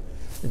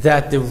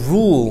 that the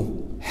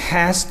rule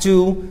has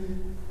to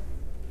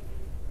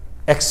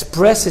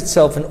express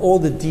itself in all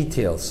the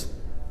details.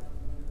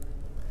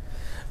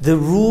 The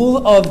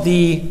rule of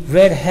the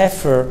red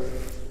heifer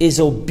is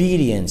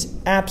obedience,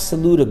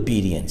 absolute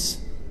obedience.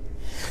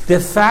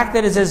 The fact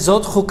that it says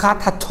Zot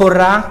Chukat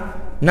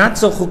HaTorah, not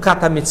Zot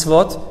Chukat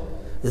HaMitzvot,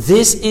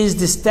 this is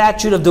the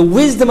statute of the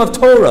wisdom of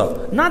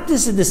Torah, not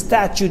this is the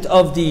statute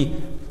of the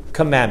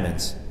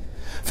commandments.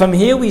 From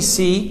here we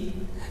see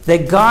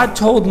that God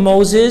told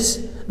Moses,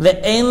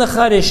 Le'en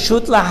lecha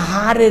reshut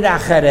laharid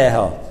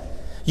achareha.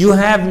 You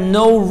have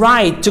no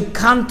right to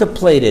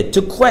contemplate it,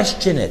 to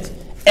question it,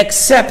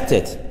 accept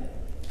it.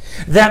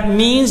 That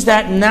means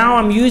that now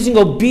I'm using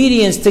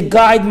obedience to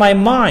guide my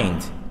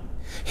mind.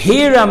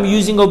 Here I'm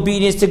using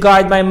obedience to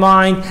guide my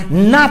mind,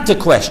 not to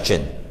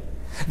question.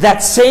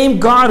 That same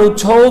God who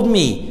told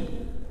me,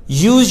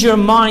 use your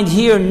mind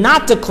here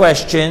not to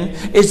question,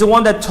 is the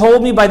one that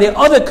told me by the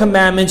other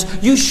commandments,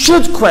 you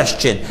should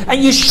question,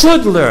 and you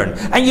should learn,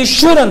 and you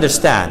should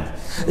understand.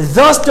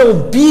 Thus the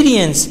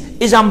obedience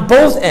is on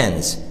both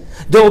ends.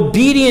 The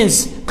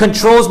obedience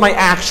controls my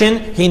action,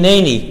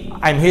 hineni,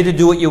 I'm here to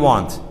do what you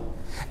want.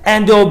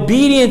 And the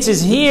obedience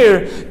is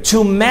here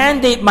to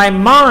mandate my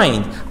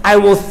mind. I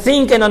will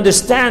think and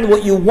understand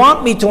what you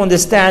want me to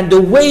understand,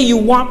 the way you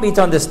want me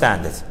to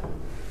understand it.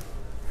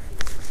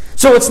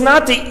 So it's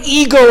not the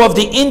ego of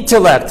the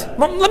intellect.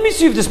 Well, let me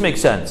see if this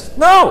makes sense.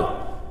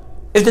 No.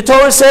 If the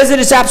Torah says it,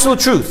 it's absolute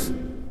truth.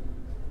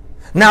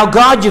 Now,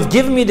 God, you've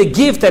given me the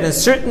gift that in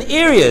certain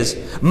areas,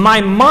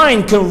 my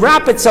mind can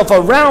wrap itself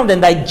around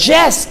and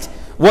digest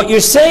what you're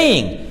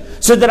saying,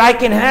 so that I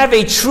can have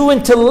a true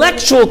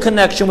intellectual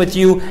connection with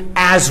you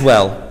as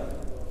well.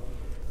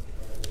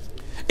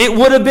 It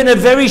would have been a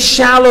very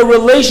shallow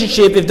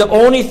relationship if the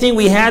only thing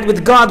we had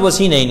with God was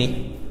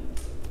hineni.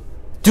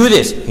 Do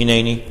this,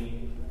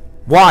 hineni.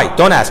 Why?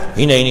 Don't ask,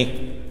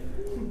 hineni.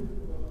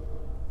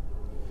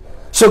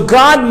 So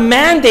God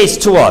mandates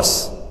to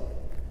us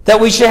that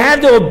we should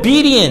have the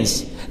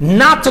obedience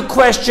not to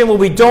question what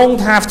we don't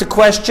have to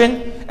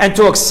question and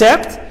to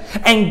accept.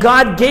 And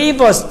God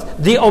gave us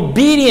the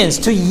obedience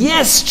to,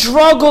 yes,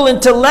 struggle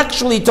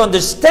intellectually to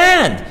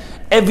understand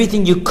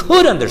everything you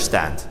could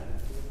understand.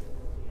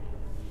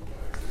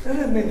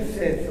 Doesn't make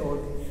sense, all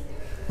this.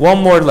 One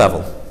more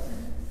level.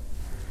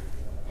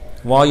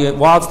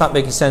 While it's not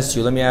making sense to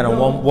you, let me add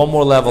on one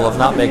more level of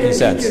not making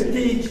sense.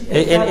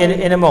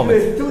 In a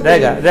moment.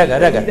 Rega.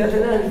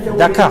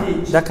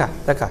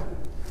 Daka.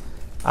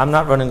 I'm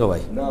not running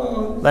away.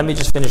 No. Let me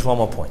just finish one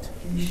more point.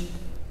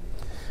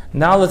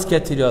 Now let's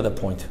get to the other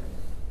point.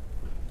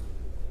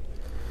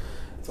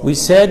 We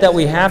said that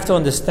we have to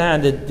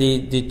understand that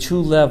the two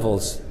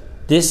levels.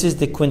 This is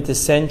the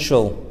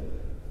quintessential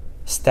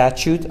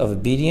statute of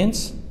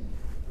obedience,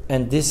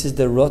 and this is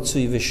the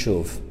rotzui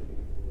v'shuv,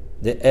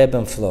 the ebb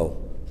and flow.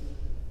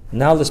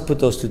 Now let's put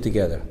those two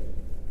together.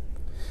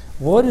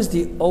 What is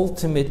the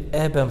ultimate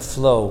ebb and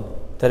flow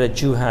that a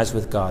Jew has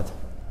with God?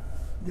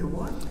 The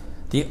what?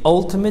 The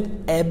ultimate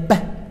ebb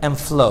and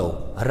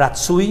flow,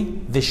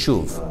 ratzui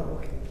v'shuv. Oh,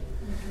 okay.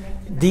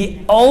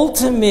 The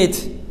ultimate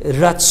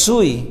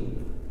ratzui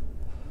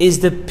is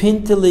the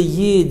Pintele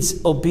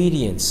Yid's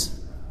obedience.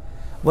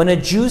 When a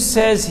Jew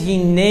says,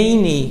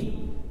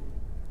 hineni,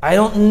 I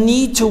don't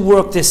need to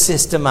work this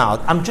system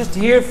out. I'm just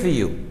here for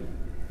you.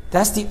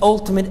 That's the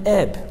ultimate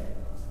ebb.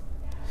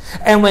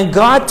 And when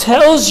God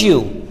tells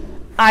you,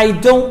 I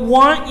don't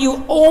want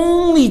you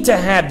only to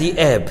have the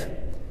ebb.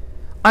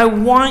 I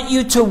want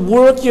you to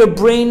work your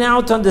brain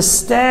out to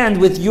understand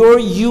with your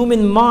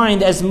human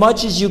mind as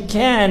much as you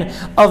can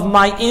of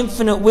my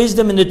infinite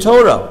wisdom in the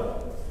Torah.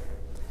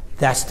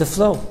 That's the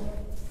flow.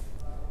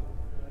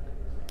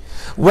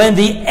 When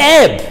the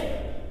ebb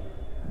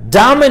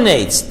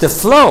dominates the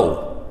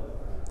flow,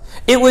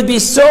 it would be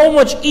so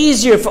much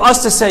easier for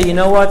us to say, you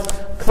know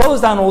what,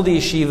 close down all the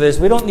yeshivas,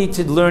 we don't need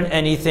to learn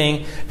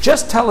anything,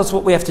 just tell us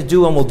what we have to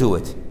do and we'll do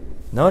it.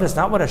 No, that's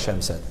not what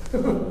Hashem said.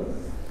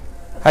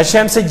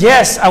 Hashem said,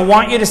 yes, I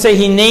want you to say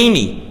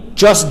hineni,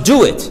 just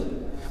do it.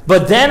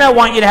 But then I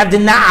want you to have the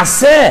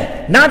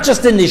na'aseh, not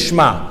just the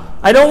nishma.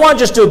 I don't want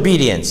just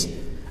obedience.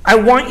 I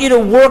want you to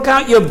work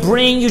out your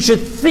brain. You should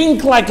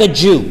think like a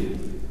Jew.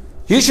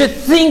 You should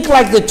think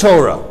like the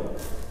Torah.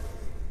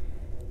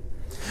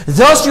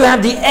 Thus you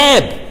have the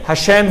ebb,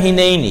 Hashem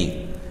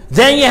hineni.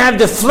 Then you have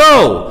the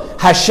flow,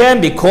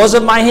 Hashem, because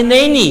of my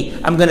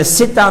hineni, I'm going to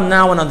sit down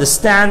now and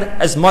understand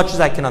as much as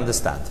I can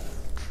understand.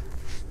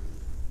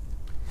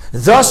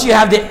 Thus you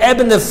have the ebb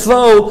and the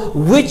flow,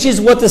 which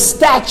is what the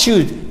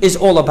statute is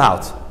all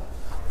about.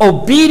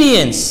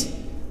 Obedience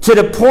to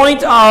the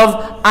point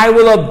of I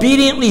will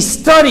obediently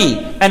study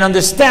and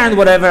understand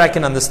whatever I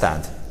can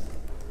understand.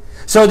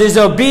 So there's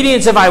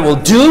obedience of I will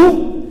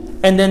do,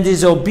 and then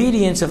there's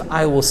obedience of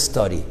I will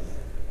study.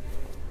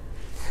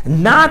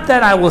 Not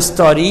that I will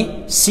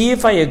study, see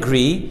if I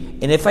agree,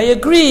 and if I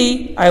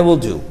agree, I will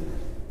do.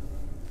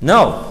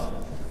 No.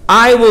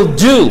 I will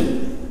do.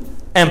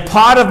 And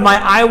part of my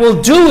I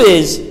will do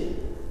is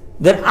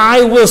that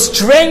I will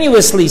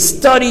strenuously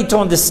study to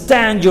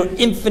understand your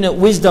infinite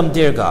wisdom,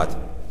 dear God.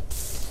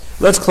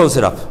 Let's close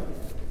it up.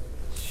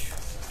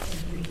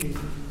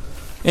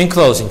 In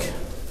closing,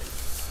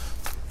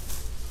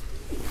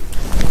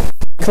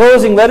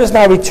 let us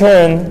now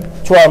return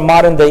to our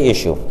modern day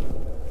issue.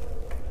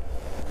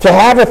 To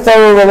have a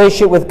thorough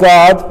relationship with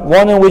God,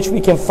 one in which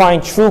we can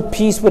find true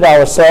peace with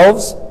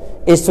ourselves,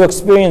 is to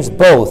experience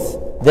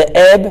both the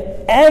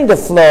ebb and the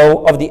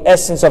flow of the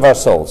essence of our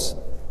souls.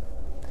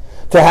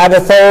 To have a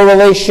thorough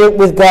relationship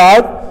with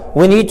God,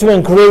 we need to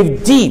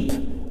engrave deep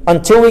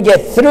until we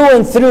get through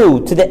and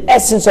through to the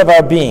essence of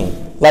our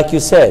being, like you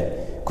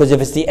said. Because if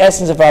it's the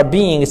essence of our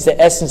being, it's the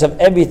essence of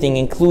everything,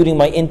 including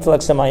my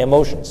intellects and my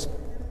emotions.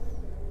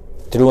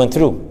 through and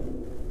through.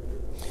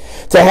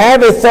 To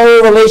have a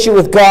thorough relationship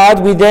with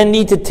God, we then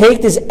need to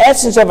take this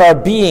essence of our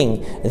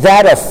being,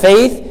 that of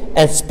faith,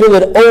 and spill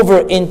it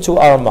over into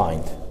our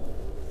mind.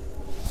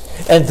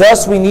 And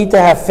thus we need to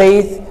have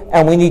faith,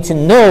 and we need to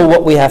know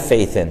what we have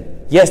faith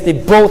in. Yes, they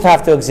both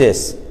have to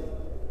exist.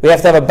 We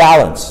have to have a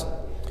balance.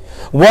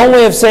 One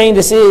way of saying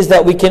this is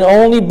that we can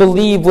only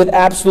believe with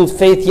absolute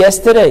faith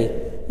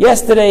yesterday.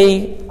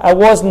 Yesterday, I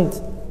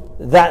wasn't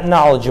that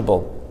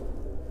knowledgeable.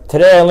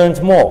 Today, I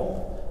learned more.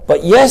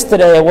 But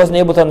yesterday, I wasn't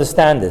able to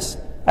understand this.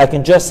 I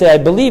can just say I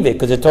believe it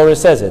because the Torah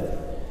says it.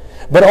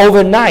 But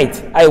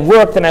overnight, I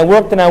worked and I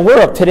worked and I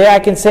worked. Today, I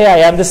can say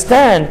I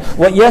understand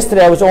what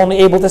yesterday I was only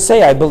able to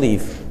say I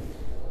believe.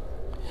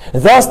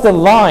 Thus, the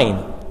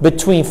line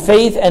between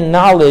faith and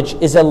knowledge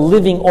is a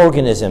living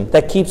organism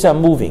that keeps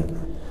on moving.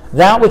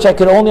 That which I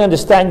could only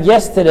understand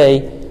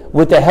yesterday,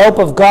 with the help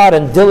of God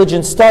and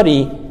diligent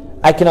study,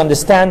 I can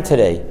understand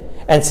today.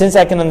 And since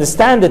I can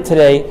understand it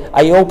today,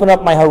 I open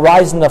up my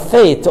horizon of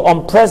faith to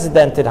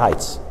unprecedented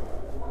heights.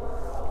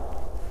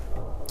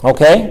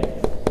 Okay?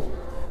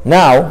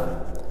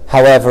 Now,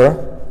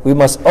 however, we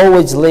must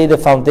always lay the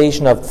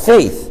foundation of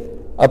faith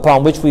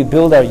upon which we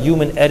build our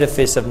human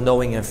edifice of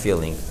knowing and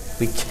feeling.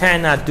 We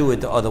cannot do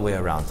it the other way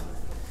around.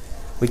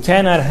 We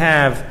cannot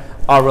have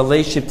our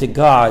relationship to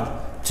God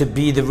to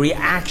be the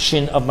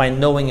reaction of my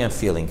knowing and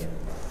feeling,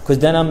 because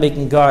then I'm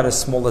making God as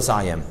small as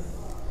I am.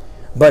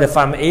 But if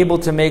I'm able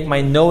to make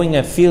my knowing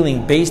and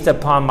feeling based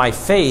upon my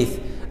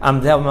faith,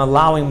 I'm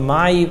allowing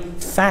my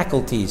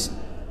faculties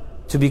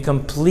to be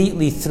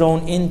completely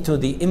thrown into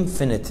the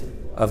infinite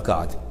of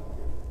God.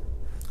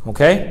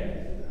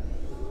 Okay?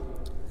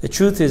 The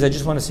truth is, I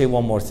just want to say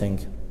one more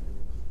thing.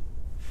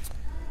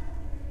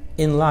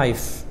 In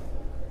life,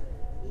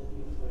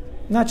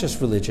 not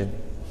just religion,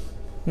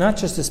 not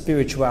just the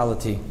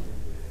spirituality,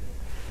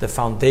 the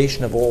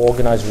foundation of all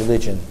organized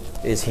religion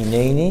is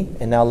Hineni,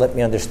 and now let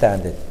me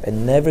understand it.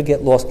 And never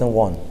get lost in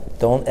one.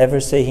 Don't ever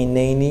say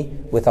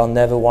Hineni with I'll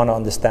never want to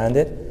understand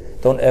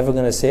it. Don't ever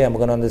going to say I'm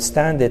going to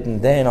understand it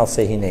and then I'll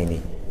say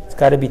Hineni. It's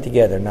got to be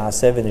together.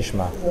 Na'aseh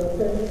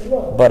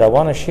v'nishma. But I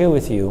want to share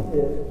with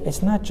you,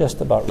 it's not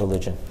just about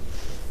religion.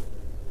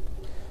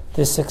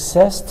 The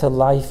success to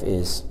life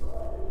is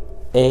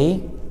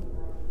A,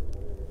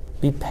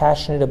 be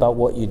passionate about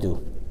what you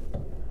do.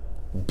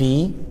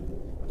 B,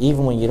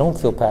 even when you don't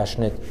feel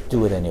passionate,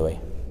 do it anyway.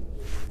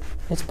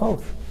 It's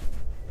both.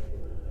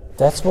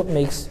 That's what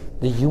makes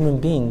the human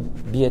being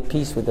be at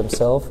peace with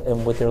themselves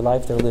and with their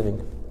life they're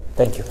living.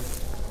 Thank you.